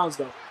go out of bounds,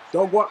 though.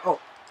 Don't go out. Oh.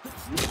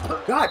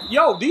 God.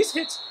 Yo, these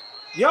hits.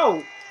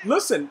 Yo,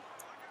 listen.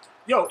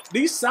 Yo,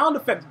 these sound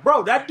effects.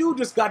 Bro, that dude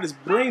just got his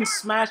brain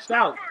smashed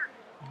out.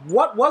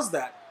 What was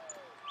that?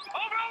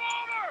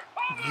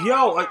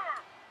 Yo,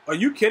 are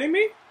you kidding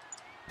me?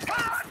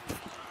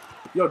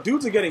 Yo,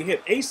 dudes are getting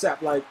hit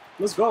ASAP. Like,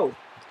 let's go.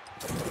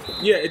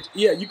 Yeah,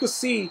 yeah. You can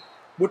see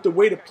with the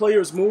way the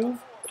players move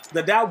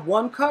that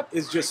one cut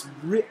is just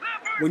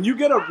when you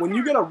get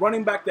a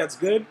running back that's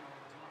good.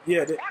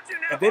 Yeah,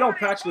 if they don't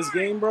patch this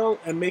game, bro,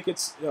 and make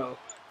it, yo,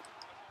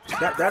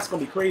 that's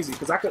gonna be crazy.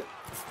 Because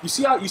you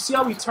see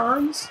how he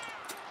turns?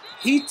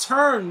 He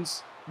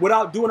turns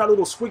without doing that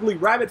little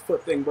squiggly rabbit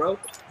foot thing, bro.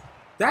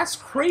 That's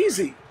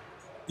crazy.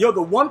 Yo,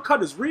 the one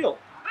cut is real.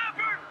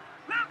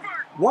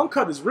 One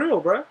cut is real,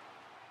 bro.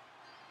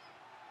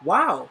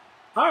 Wow.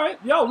 All right.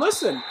 Yo,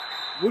 listen.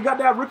 We got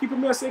that rookie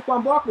premier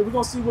Saquon Barkley. We're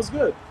going to see what's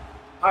good.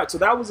 All right, so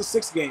that was the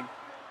 6th game.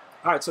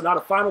 All right, so now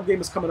the final game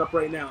is coming up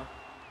right now.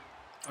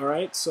 All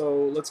right,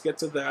 so let's get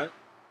to that.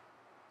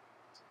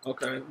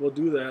 Okay, we'll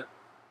do that.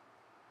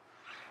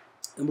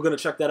 And we're going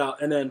to check that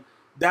out. And then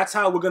that's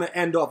how we're going to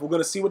end off. We're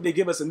going to see what they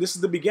give us. And this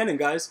is the beginning,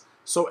 guys.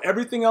 So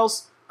everything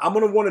else, I'm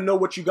going to want to know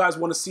what you guys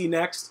want to see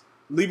next.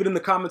 Leave it in the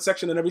comment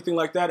section and everything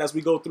like that as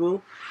we go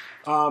through.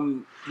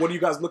 What are you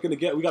guys looking to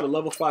get? We got a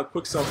level 5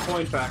 quick sell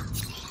coin pack.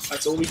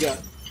 That's all we got.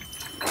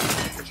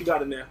 What you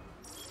got in there?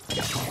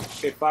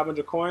 Okay,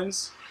 500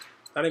 coins.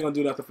 That ain't gonna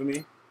do nothing for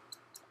me.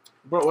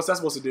 Bro, what's that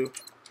supposed to do?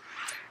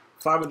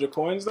 500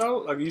 coins though?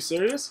 Like, are you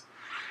serious?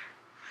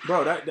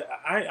 Bro,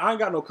 I ain't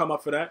got no come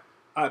up for that.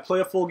 All right, play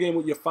a full game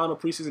with your final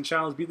preseason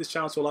challenge. Beat this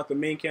challenge to unlock the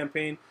main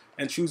campaign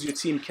and choose your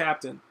team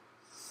captain.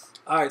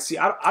 All right, see,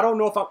 I don't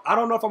know if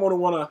I'm gonna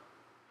wanna,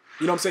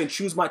 you know what I'm saying,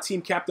 choose my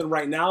team captain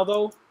right now,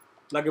 though.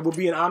 Like, if we're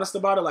being honest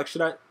about it, like,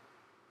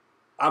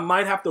 I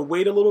might have to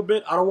wait a little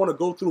bit. I don't want to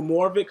go through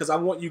more of it because I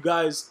want you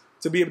guys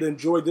to be able to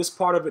enjoy this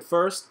part of it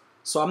first.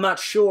 So I'm not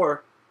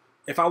sure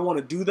if I want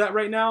to do that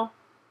right now.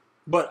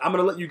 But I'm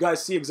going to let you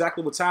guys see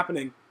exactly what's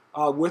happening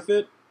with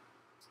it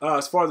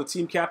as far as the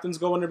team captains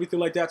go and everything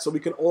like that. So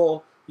we can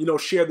all, you know,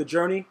 share the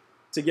journey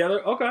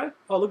together. Okay.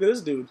 Oh, look at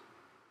this dude.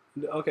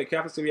 Okay,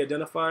 captains to be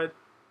identified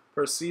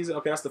per season.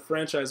 Okay, that's the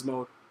franchise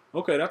mode.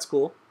 Okay, that's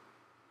cool.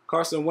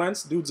 Carson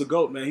Wentz, dude's a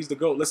GOAT, man. He's the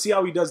GOAT. Let's see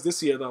how he does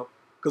this year, though.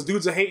 Because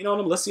dudes are hating on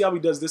him. Let's see how he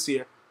does this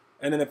year.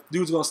 And then if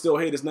dudes are going to still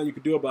hate, there's nothing you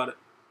can do about it.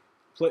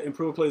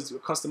 Improve plays,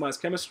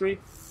 customized chemistry.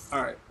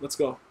 All right, let's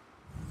go.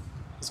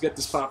 Let's get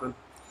this popping.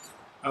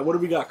 All right, what do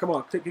we got? Come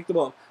on, kick the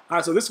ball. All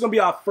right, so this is going to be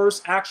our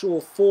first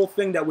actual full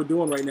thing that we're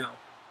doing right now.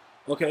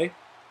 Okay?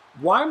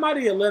 Why am I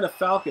the Atlanta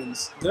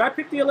Falcons? Did I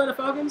pick the Atlanta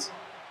Falcons?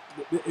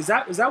 Is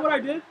that what I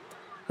did?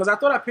 Because I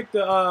thought I picked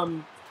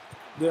the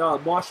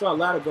Marshawn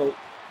Lattimore.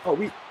 Hold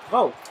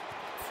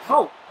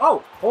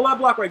that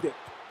block right there.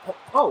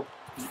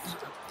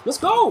 Let's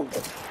go.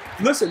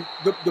 Listen,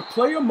 the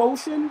player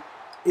motion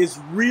is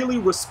really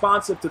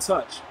responsive to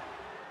touch.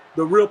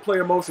 The real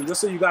player motion,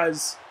 just so you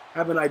guys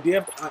have an idea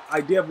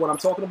of what I'm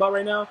talking about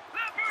right now.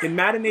 In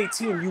Madden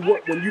 18,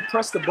 when you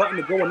press the button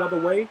to go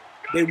another way,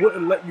 they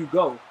wouldn't let you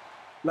go.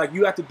 Like,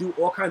 you have to do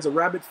all kinds of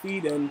rabbit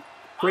feed and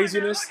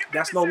craziness.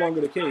 That's no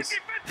longer the case.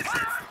 All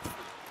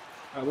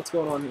right, what's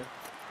going on here?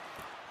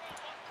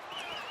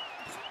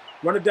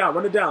 Run it down,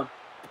 run it down.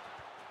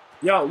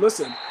 Yo,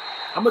 listen,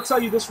 I'm going to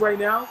tell you this right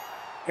now.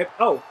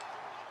 What's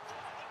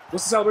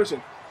the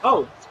celebration?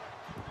 Oh,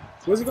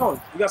 where's he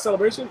going? You got a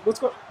celebration? What's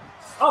going?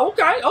 Oh,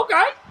 okay.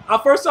 Our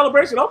first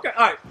celebration. Okay,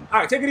 all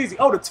right, take it easy.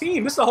 Oh, the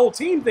team. This is a whole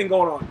team thing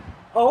going on.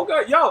 Oh,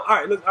 okay, yo, all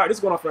right, this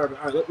is going on forever.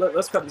 All right,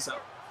 let's cut this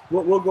out.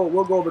 We'll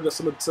go over to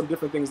some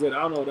different things later.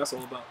 I don't know what that's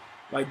all about.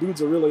 Like,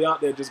 dudes are really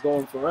out there just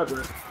going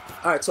forever.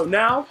 All right, so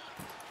now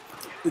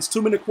it's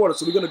 2-minute quarter,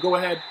 so we're gonna go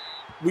ahead.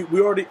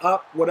 We already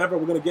up, whatever.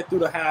 We're gonna get through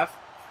the half.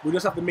 We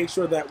just have to make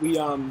sure that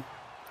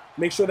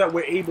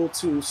we're able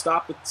to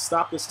stop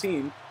this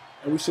team,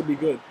 and we should be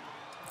good.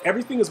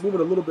 Everything is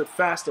moving a little bit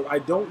faster. I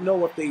don't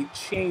know if they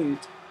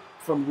changed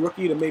from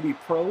rookie to maybe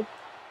pro.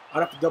 I'd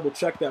have to double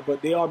check that,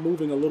 but they are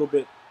moving a little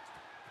bit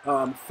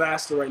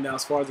faster right now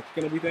as far as the kick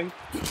and everything.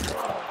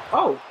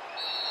 Oh,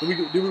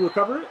 did we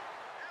recover it?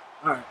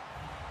 All right.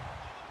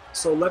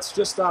 So let's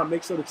just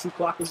make sure the true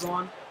clock is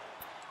on.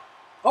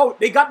 Oh,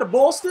 they got the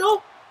ball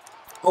still?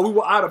 Oh, we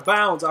were out of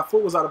bounds. Our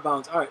foot was out of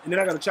bounds. All right, and then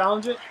I got to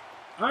challenge it?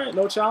 All right,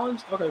 no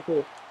challenge? Okay,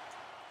 cool.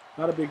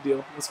 Not a big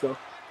deal. Let's go.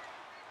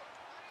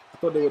 I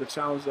thought they would have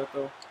challenged that,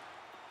 though.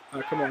 All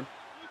right, come on.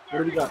 What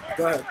do we got?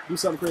 Go ahead. Do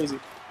something crazy.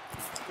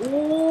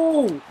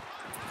 Ooh!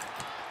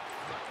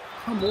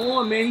 Come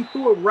on, man. He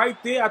threw it right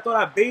there. I thought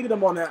I baited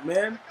him on that,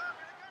 man.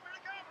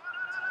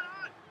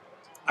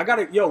 I got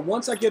it. Yo,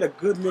 once I get a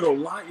good middle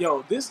line,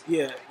 yo, this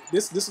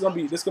is gonna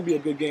be a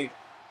good game,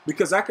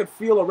 because I could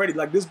feel already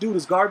like this dude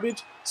is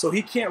garbage, so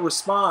he can't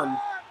respond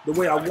the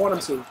way I want him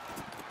to.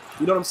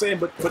 You know what I'm saying?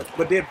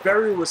 But they're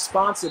very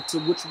responsive to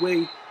which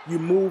way you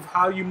move,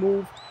 how you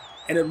move,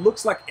 and it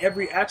looks like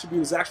every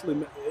attribute is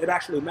actually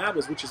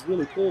matters, which is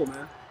really cool,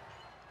 man.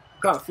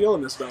 I'm kind of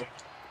feeling this though.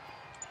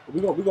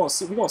 We're gonna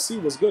see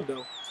what's good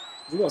though.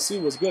 We're gonna see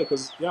what's good,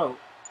 because yo,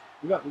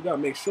 we gotta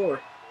make sure.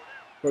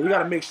 But we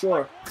gotta make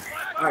sure.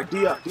 All right,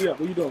 D up, what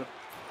you doing?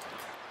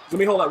 Let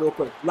me hold that real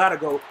quick. Ladder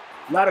go.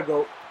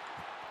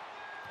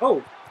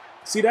 Oh,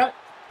 see that?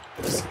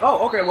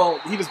 Oh, okay, well,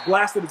 he just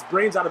blasted his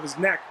brains out of his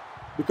neck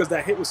because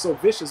that hit was so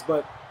vicious.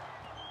 But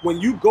when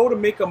you go to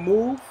make a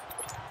move,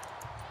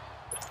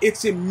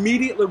 it's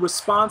immediately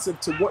responsive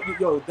to what you,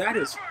 yo, that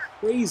is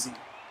crazy.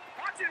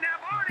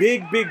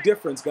 Big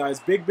difference, guys,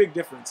 big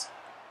difference.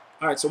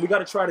 All right, so we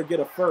gotta try to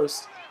get a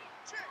first.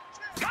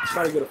 Let's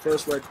try to get a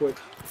first right quick.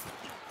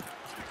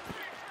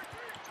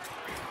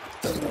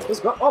 Let's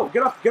go. Oh,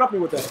 get up me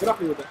with that.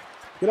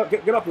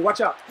 Get up me.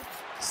 Watch out.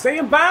 Stay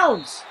in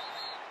bounds.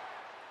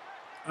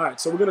 All right,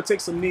 so we're gonna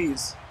take some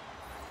knees.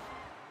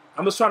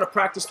 I'm just trying to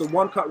practice the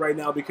one cut right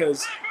now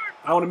because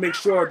I want to make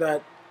sure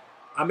that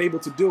I'm able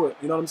to do it.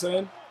 You know what I'm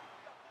saying?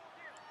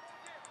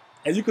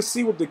 And you can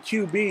see with the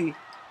QB,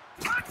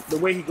 the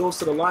way he goes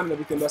to the line and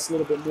everything, that's a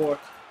little bit more.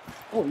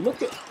 Oh,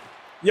 look at,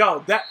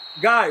 yo, that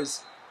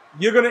guys,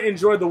 you're gonna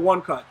enjoy the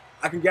one cut.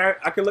 I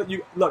can let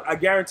you look. I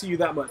guarantee you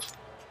that much.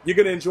 You're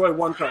gonna enjoy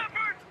one cut.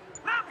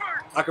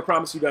 I can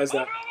promise you guys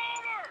that.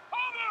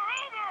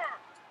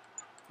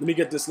 Let me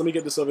get this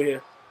over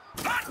here.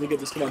 Let me get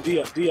this. Come on,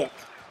 D up.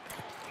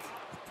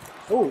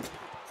 Oh.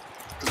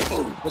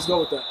 Let's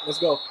go with that. Let's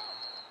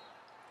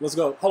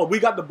go. Hold on, we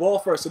got the ball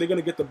first, so they're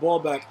gonna get the ball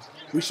back.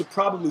 We should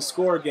probably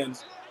score again.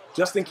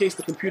 Just in case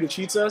the computer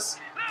cheats us,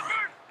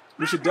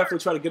 we should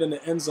definitely try to get in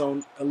the end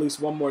zone at least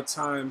one more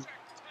time.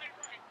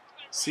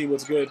 See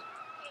what's good.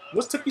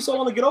 What took you so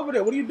long to get over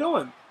there? What are you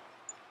doing?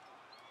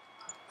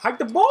 Hike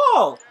the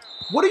ball!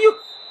 What are you...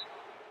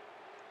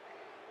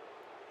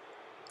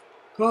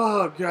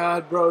 Oh,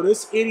 God, bro.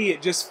 This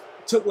idiot just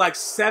took like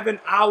 7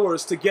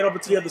 hours to get over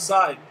to the other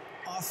side.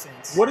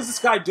 Offense. What is this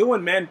guy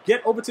doing, man?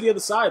 Get over to the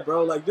other side,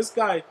 bro. Like, this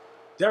guy,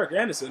 Derek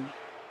Anderson.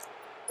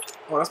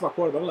 Oh, that's my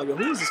quarterback. I'm like, yo,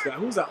 who is this guy?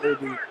 Who's that old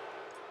dude?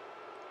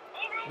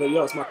 But,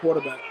 yo, it's my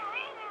quarterback.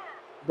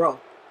 Bro,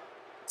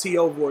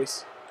 T.O.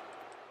 voice.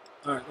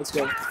 All right, let's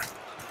go.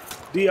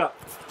 D up.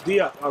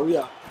 Are we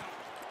up?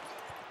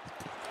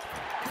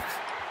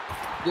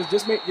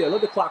 Just make, yeah,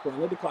 let the clock run.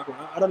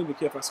 I don't even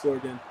care if I score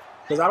again.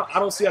 Because I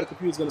don't see how the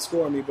computer's going to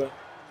score on me, but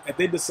if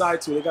they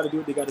decide to, they got to do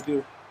what they got to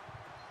do.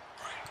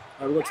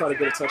 All right, we're going to try to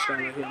get a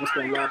touchdown right here. I'm just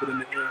going to lob it in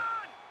the air.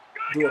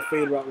 Do a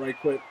fade route right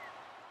quick.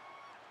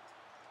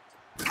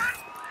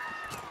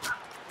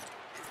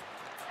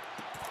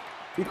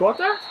 He caught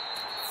that?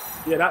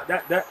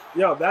 Yeah,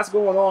 yo, that's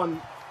going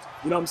on,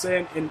 you know what I'm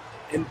saying,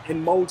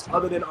 in modes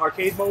other than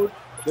arcade mode.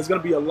 There's going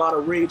to be a lot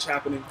of rage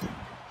happening.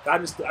 I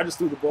just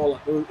threw the ball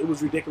up. It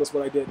was ridiculous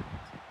what I did.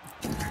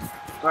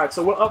 All right,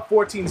 so we're up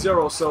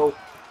 14-0, so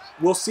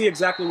we'll see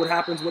exactly what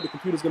happens, what the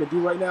computer's going to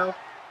do right now,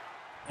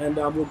 and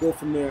we'll go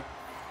from there.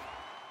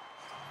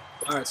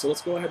 All right, so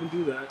let's go ahead and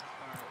do that. All right,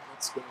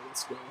 let's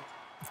go.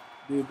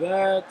 Do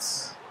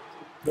that.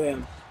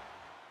 Bam.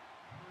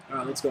 All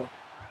right, let's go.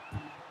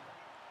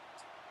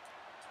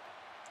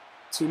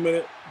 2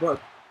 minute, bro.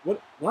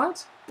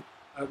 What?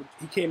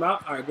 He came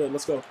out. All right, good.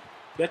 Let's go.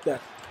 Get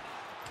that.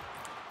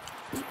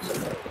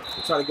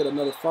 Try to get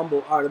another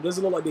fumble. All right, it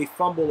doesn't look like they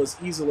fumble as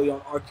easily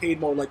on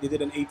arcade mode like they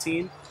did in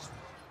 18.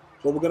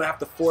 But we're going to have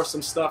to force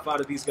some stuff out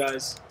of these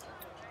guys.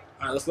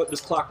 All right, let's let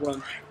this clock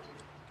run.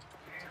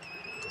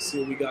 Let's see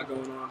what we got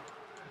going on.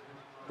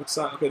 What's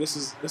that? Okay, this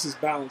is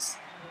balanced.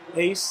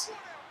 Ace.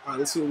 All right,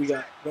 let's see what we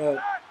got. Go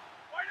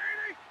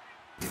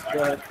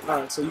ahead. All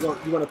right, so you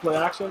want to play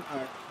action? All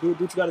right, do what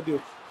you got to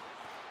do.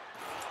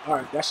 All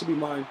right, that should be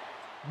mine.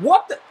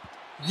 What the?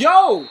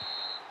 Yo!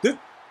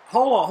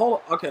 Hold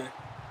on. Okay.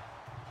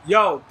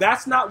 Yo,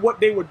 that's not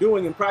what they were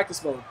doing in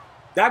practice mode.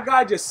 That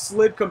guy just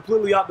slid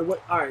completely out the way.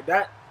 All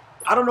right,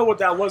 I don't know what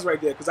that was right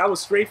there because I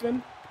was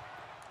strafing,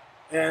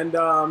 and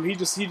he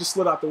just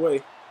slid out the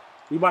way.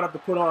 We might have to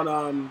put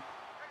on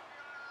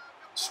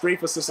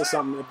strafe assist or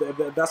something.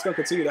 If that's gonna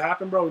continue to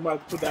happen, bro, we might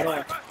have to put that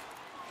on.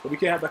 But we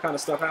can't have that kind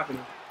of stuff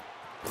happening.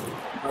 All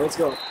right, let's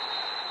go.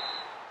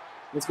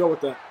 Let's go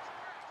with that.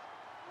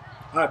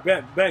 All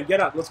right, Ben, get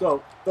up. Let's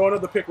go. Throw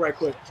another pick right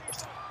quick.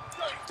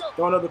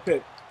 Throw another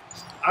pick.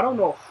 I don't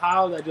know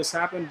how that just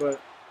happened, but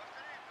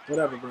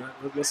whatever, bro.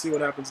 Let's see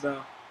what happens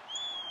now.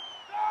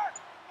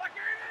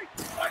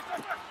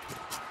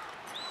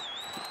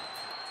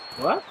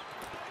 What?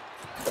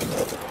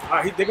 All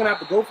right, they're going to have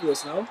to go for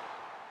this, no?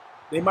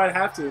 They might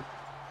have to.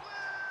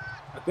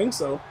 I think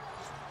so.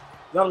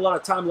 Not a lot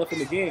of time left in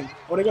the game.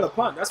 Oh, they're going to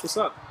punt. That's what's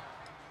up.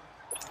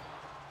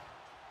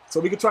 So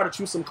we could try to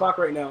choose some clock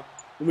right now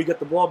when we get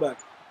the ball back.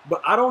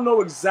 But I don't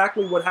know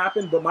exactly what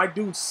happened, but my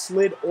dude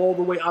slid all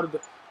the way out of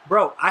the...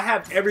 Bro, I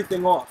have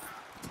everything off.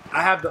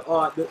 I have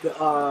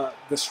the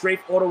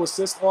strafe auto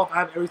assist off. I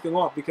have everything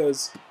off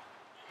because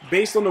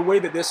based on the way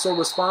that they're so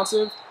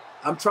responsive,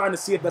 I'm trying to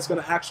see if that's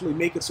going to actually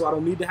make it so I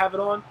don't need to have it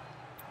on.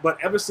 But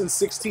ever since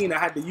 16, I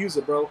had to use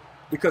it, bro,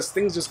 because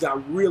things just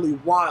got really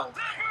wild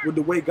with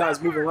the way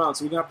guys move around.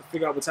 So we're going to have to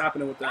figure out what's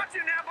happening with that.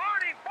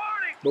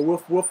 But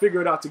we'll figure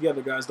it out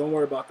together, guys. Don't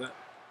worry about that.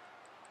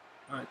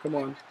 All right, come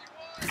on.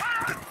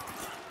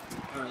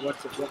 All right,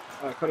 watch it. All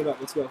right, cut it up.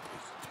 Let's go.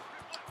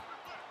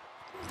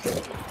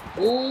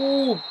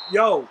 Ooh,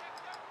 yo.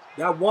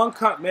 That one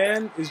cut,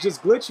 man, is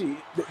just glitchy.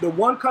 The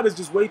one cut is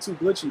just way too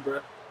glitchy,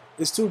 bro.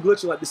 It's too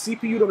glitchy. Like, the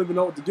CPU don't even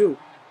know what to do.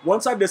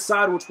 Once I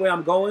decide which way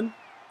I'm going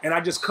and I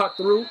just cut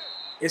through,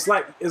 it's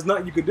like there's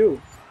nothing you could do.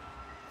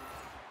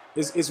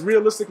 It's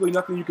realistically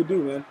nothing you could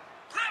do, man.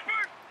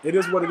 It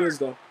is what it is,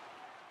 though.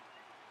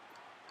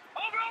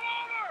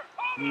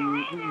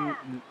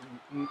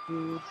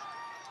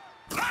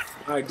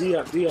 All right, D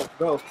up,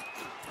 go.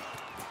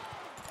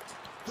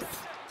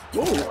 Ooh,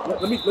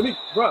 let me,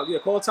 bro. Yeah,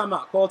 call a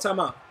timeout. Call a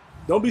timeout.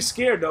 Don't be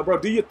scared though, bro.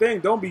 Do your thing.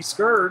 Don't be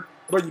scared,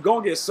 bro. You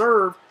gonna get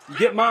served. You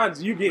get mine.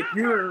 You get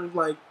your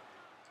like.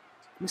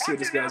 Let me see what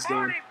this guy's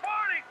doing,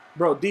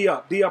 bro. D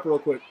up real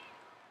quick.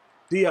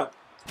 D up.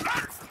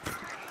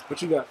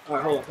 What you got? All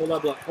right, hold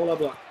that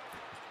block.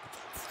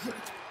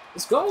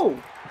 Let's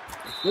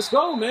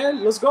go,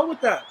 man. Let's go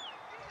with that.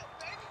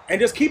 And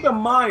just keep in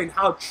mind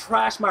how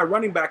trash my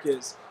running back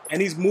is,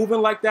 and he's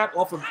moving like that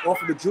off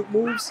of the juke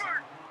moves.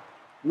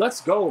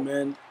 Let's go,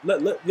 man.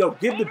 Yo,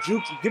 give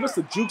us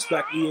the jukes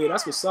back, EA.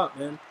 That's what's up,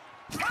 man.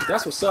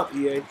 That's what's up,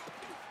 EA.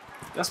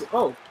 That's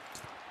what.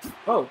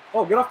 Oh,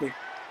 get off me.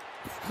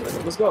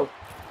 Let's go.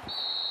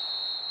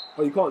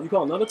 Oh, you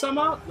call another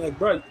timeout? Like,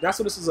 bro, that's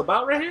what this is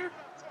about right here.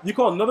 You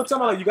call another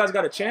timeout? Like, you guys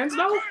got a chance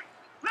though?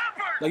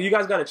 Like, you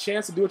guys got a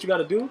chance to do what you got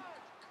to do?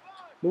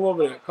 Move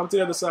over there. Come to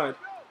the other side.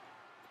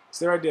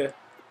 Stay right there.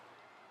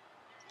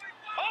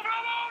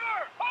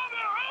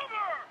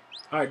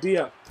 All right, D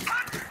up.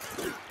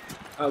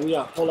 All right, we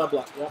out. Hold that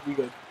block. Yeah, we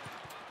good.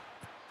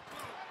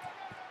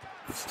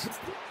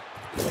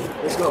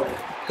 Let's go.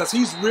 Because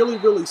he's really,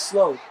 really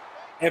slow.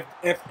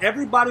 If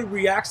everybody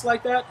reacts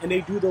like that and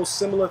they do those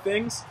similar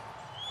things,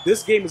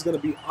 this game is going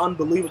to be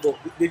unbelievable.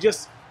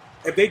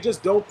 If they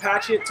just don't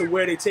patch it to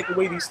where they take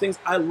away these things,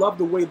 I love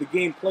the way the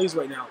game plays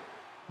right now.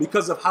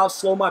 Because of how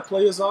slow my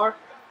players are,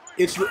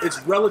 it's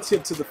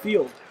relative to the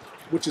field,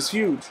 which is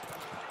huge.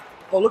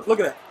 Oh, look at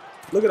that.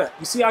 Look at that.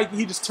 You see how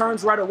he just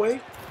turns right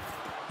away?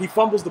 He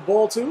fumbles the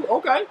ball too?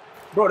 Okay.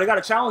 Bro, they got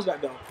to challenge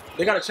that, though.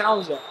 They got to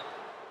challenge that.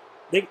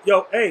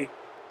 Yo, hey,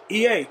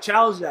 EA,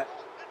 challenge that.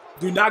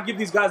 Do not give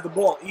these guys the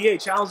ball. EA,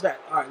 challenge that.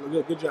 All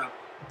right, good job.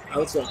 All right,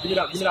 let's go. Give me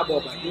that ball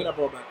back. Give me that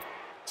ball back.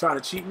 Trying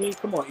to cheat me?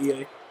 Come on,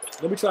 EA.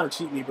 Don't be trying to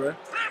cheat me, bro.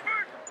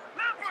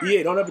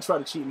 EA, don't ever try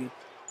to cheat me.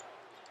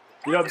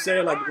 You know what I'm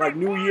saying? Like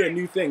new year,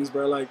 new things,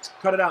 bro. Like,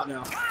 cut it out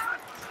now.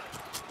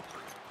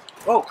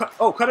 Oh,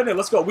 cut it in.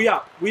 Let's go. We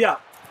out. We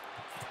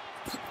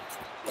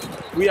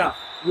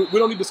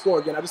don't need to score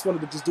again. I just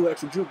wanted to just do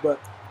extra juke, but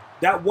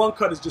that one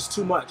cut is just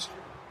too much.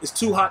 It's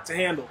too hot to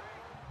handle.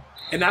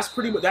 And that's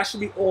pretty much, that should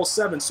be all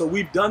 7. So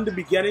we've done the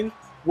beginning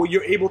where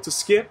you're able to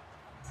skip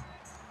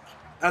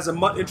as a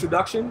MUT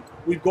introduction.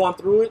 We've gone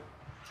through it.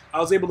 I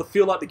was able to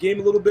feel out the game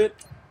a little bit,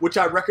 which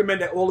I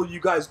recommend that all of you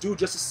guys do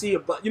just to see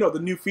about, the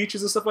new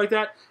features and stuff like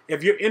that.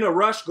 If you're in a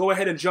rush, go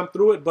ahead and jump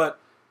through it. But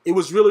it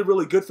was really,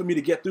 really good for me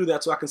to get through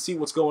that so I can see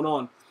what's going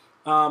on.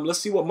 Let's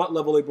see what MUT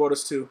level they brought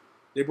us to.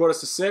 They brought us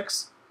to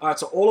 6. All right,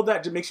 so all of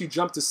that makes you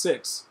jump to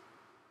 6.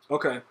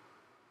 Okay.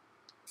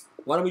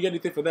 Why don't we get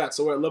anything for that?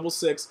 So we're at level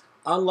 6.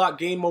 Unlock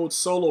game mode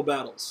solo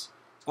battles.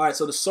 All right,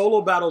 so the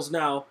solo battles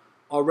now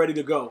are ready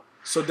to go.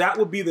 So that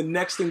would be the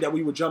next thing that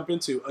we would jump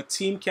into, a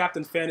team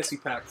captain fantasy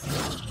pack.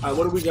 All right,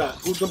 what do we got?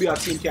 Who's going to be our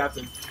team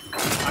captain?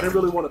 I didn't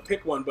really want to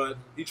pick one, but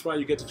each round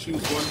you get to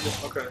choose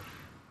one. Okay.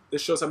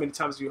 This shows how many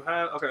times you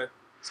have. Okay,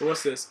 so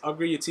what's this?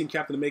 Upgrade your team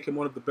captain to make him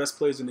one of the best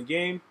players in the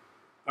game.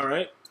 All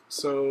right,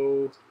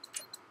 so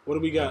what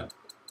do we got?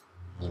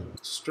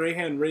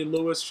 Strahan, Ray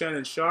Lewis,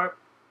 Shannon Sharp,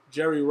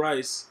 Jerry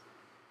Rice.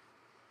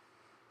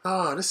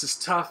 Ah, this is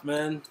tough,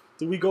 man.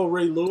 Do we go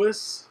Ray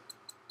Lewis?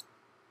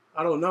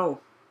 I don't know.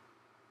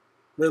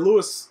 Ray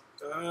Lewis,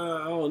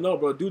 I don't know,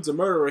 bro. Dude's a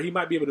murderer. He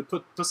might be able to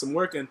put some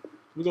work in.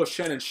 We go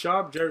Shannon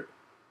Sharp, Jerry.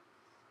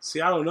 See,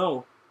 I don't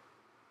know.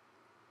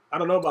 I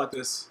don't know about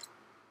this.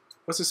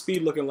 What's his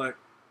speed looking like?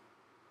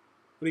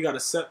 What do you got?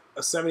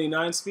 A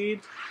 79 speed?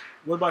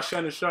 What about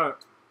Shannon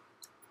Sharp?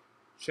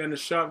 Shannon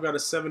Sharp got a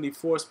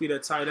 74 speed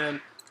at tight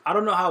end. I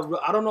don't know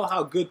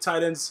how good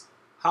tight ends,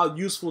 how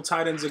useful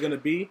tight ends are going to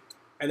be.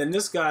 And then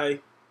this guy,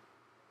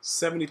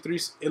 73.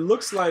 It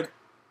looks like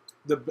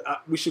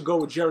we should go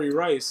with Jerry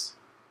Rice.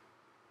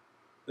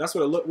 That's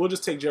what it look. We'll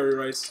just take Jerry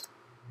Rice.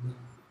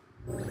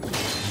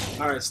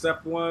 All right,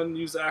 step 1: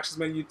 use the actions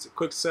menu to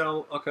quick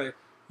sell. Okay,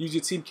 use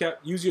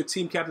your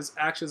team captain's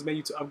actions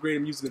menu to upgrade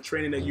him using the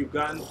training that you've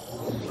gotten.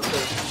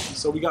 Okay,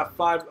 so we got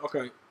 5.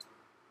 Okay,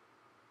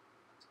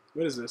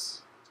 what is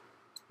this?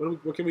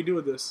 What can we do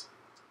with this?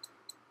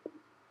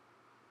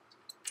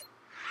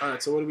 All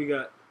right, so what do we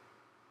got?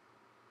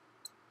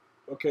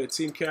 Okay,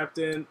 team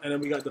captain, and then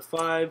we got the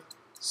 5.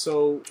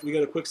 So we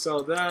got to quick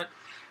sell that.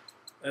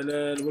 And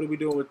then what are we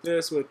doing with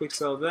this? We're going to quick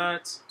sell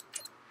that.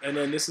 And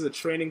then this is a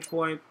training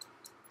point.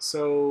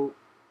 So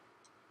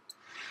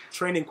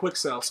training quick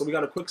sell. So we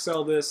got to quick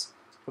sell this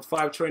for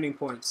 5 training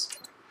points.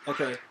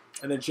 Okay.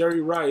 And then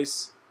Jerry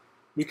Rice,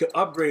 we could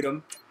upgrade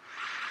him.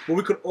 But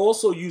we could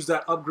also use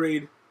that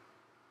upgrade.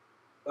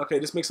 Okay,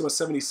 this makes him a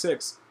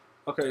 76.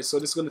 Okay, so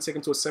this is going to take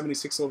him to a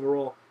 76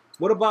 overall.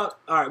 What about,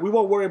 all right, we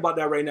won't worry about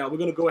that right now. We're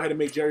going to go ahead and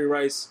make Jerry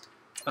Rice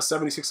a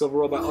 76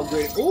 overall by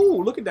upgrading.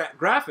 Ooh, look at that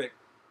graphic.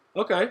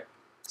 Okay.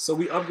 So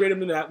we upgrade him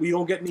to that. We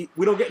don't get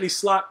any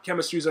slot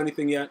chemistries or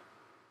anything yet.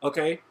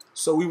 Okay.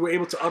 So we were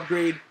able to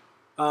upgrade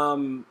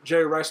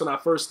Jerry Rice on our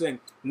first thing.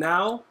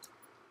 Now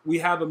we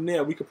have him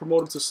there. We can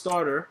promote him to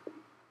starter.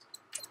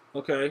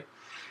 Okay.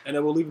 And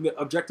then we'll leave him the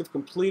objective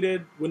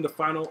completed, win the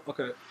final.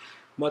 Okay.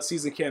 Mud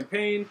season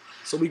campaign.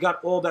 So we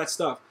got all that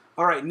stuff.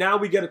 All right. Now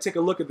we got to take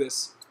a look at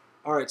this.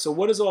 All right. So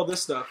what is all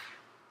this stuff?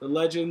 The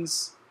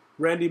legends,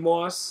 Randy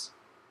Moss.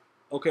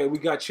 Okay. We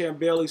got Champ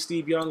Bailey,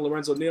 Steve Young,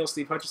 Lorenzo Neal,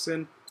 Steve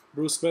Hutchinson,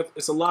 Bruce Smith.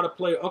 It's a lot of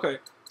players. Okay.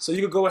 So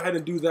you could go ahead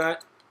and do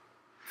that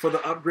for the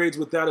upgrades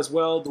with that as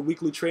well. The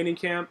weekly training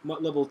camp,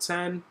 level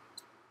 10.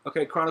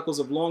 Okay, Chronicles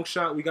of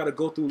Longshot. We got to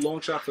go through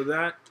Longshot for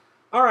that.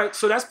 All right,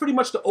 so that's pretty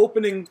much the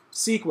opening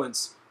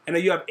sequence. And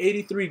then you have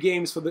 83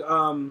 games for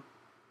the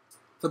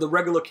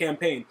regular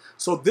campaign.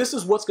 So this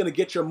is what's going to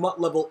get your MUT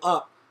level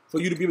up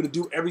for you to be able to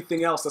do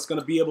everything else that's going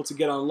to be able to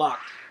get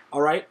unlocked.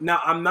 All right, now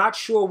I'm not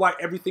sure why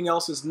everything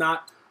else is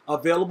not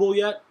available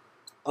yet.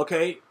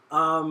 Okay,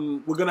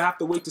 we're going to have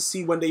to wait to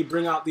see when they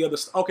bring out the other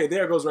stuff. Okay,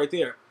 there it goes right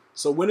there.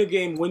 So win a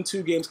game, win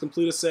 2 games,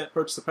 complete a set,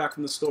 purchase a pack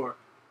from the store.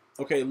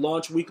 Okay,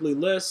 launch weekly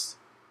list,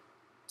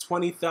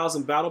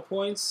 20,000 battle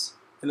points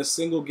in a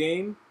single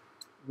game,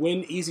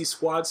 win easy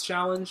squads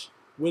challenge,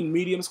 win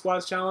medium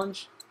squads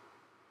challenge.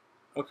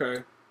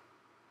 Okay.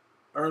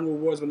 Earn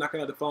rewards but not going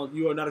to have the phone.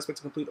 You are not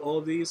expected to complete all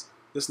of these.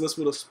 This list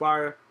will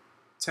expire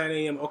 10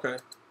 a.m. Okay.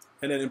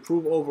 And then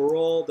improve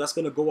overall. That's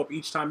going to go up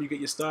each time you get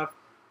your stuff.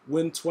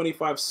 Win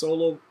 25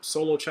 solo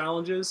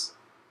challenges.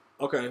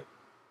 Okay.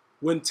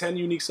 Win 10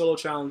 unique solo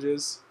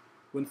challenges.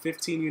 Win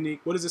 15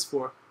 unique. What is this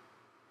for?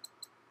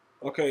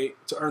 Okay,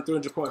 to earn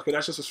 300 coins. Okay,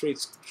 that's just for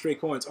straight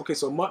coins. Okay,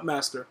 so MUT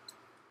Master.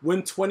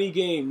 Win 20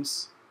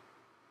 games.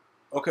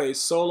 Okay,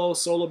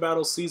 solo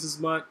battle, seasons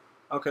MUT.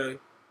 Okay,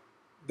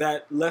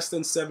 that less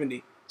than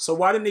 70. So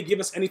why didn't they give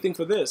us anything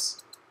for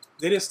this?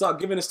 They didn't start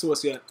giving this to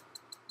us yet.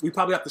 We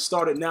probably have to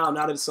start it now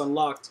that it's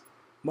unlocked.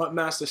 MUT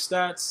Master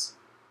stats.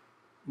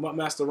 MUT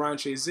Master Ryan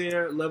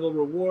Shazier. Level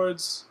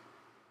rewards.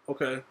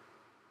 Okay.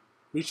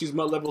 Reach these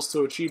MUT levels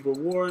to achieve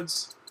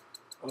rewards.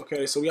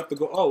 Okay, so we have to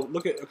go, oh,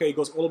 look at, okay, it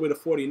goes all the way to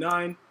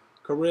 49.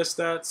 Career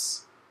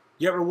stats.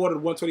 Get rewarded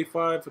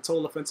 125 for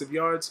total offensive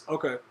yards.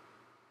 Okay.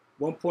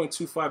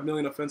 1.25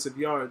 million offensive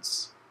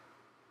yards.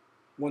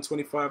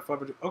 125,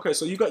 500. Okay,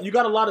 so you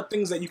got a lot of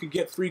things that you could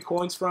get free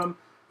coins from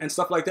and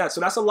stuff like that.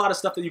 So that's a lot of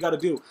stuff that you got to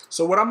do.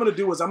 So what I'm going to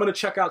do is I'm going to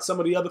check out some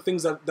of the other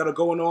things that are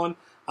going on.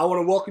 I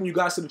want to welcome you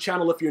guys to the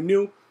channel if you're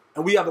new.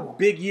 And we have a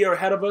big year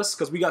ahead of us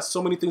because we got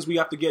so many things we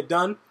have to get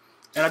done.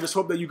 And I just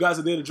hope that you guys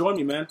are there to join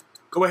me, man.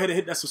 Go ahead and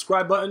hit that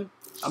subscribe button.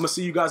 I'm going to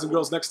see you guys and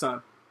girls next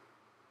time.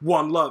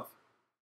 One love.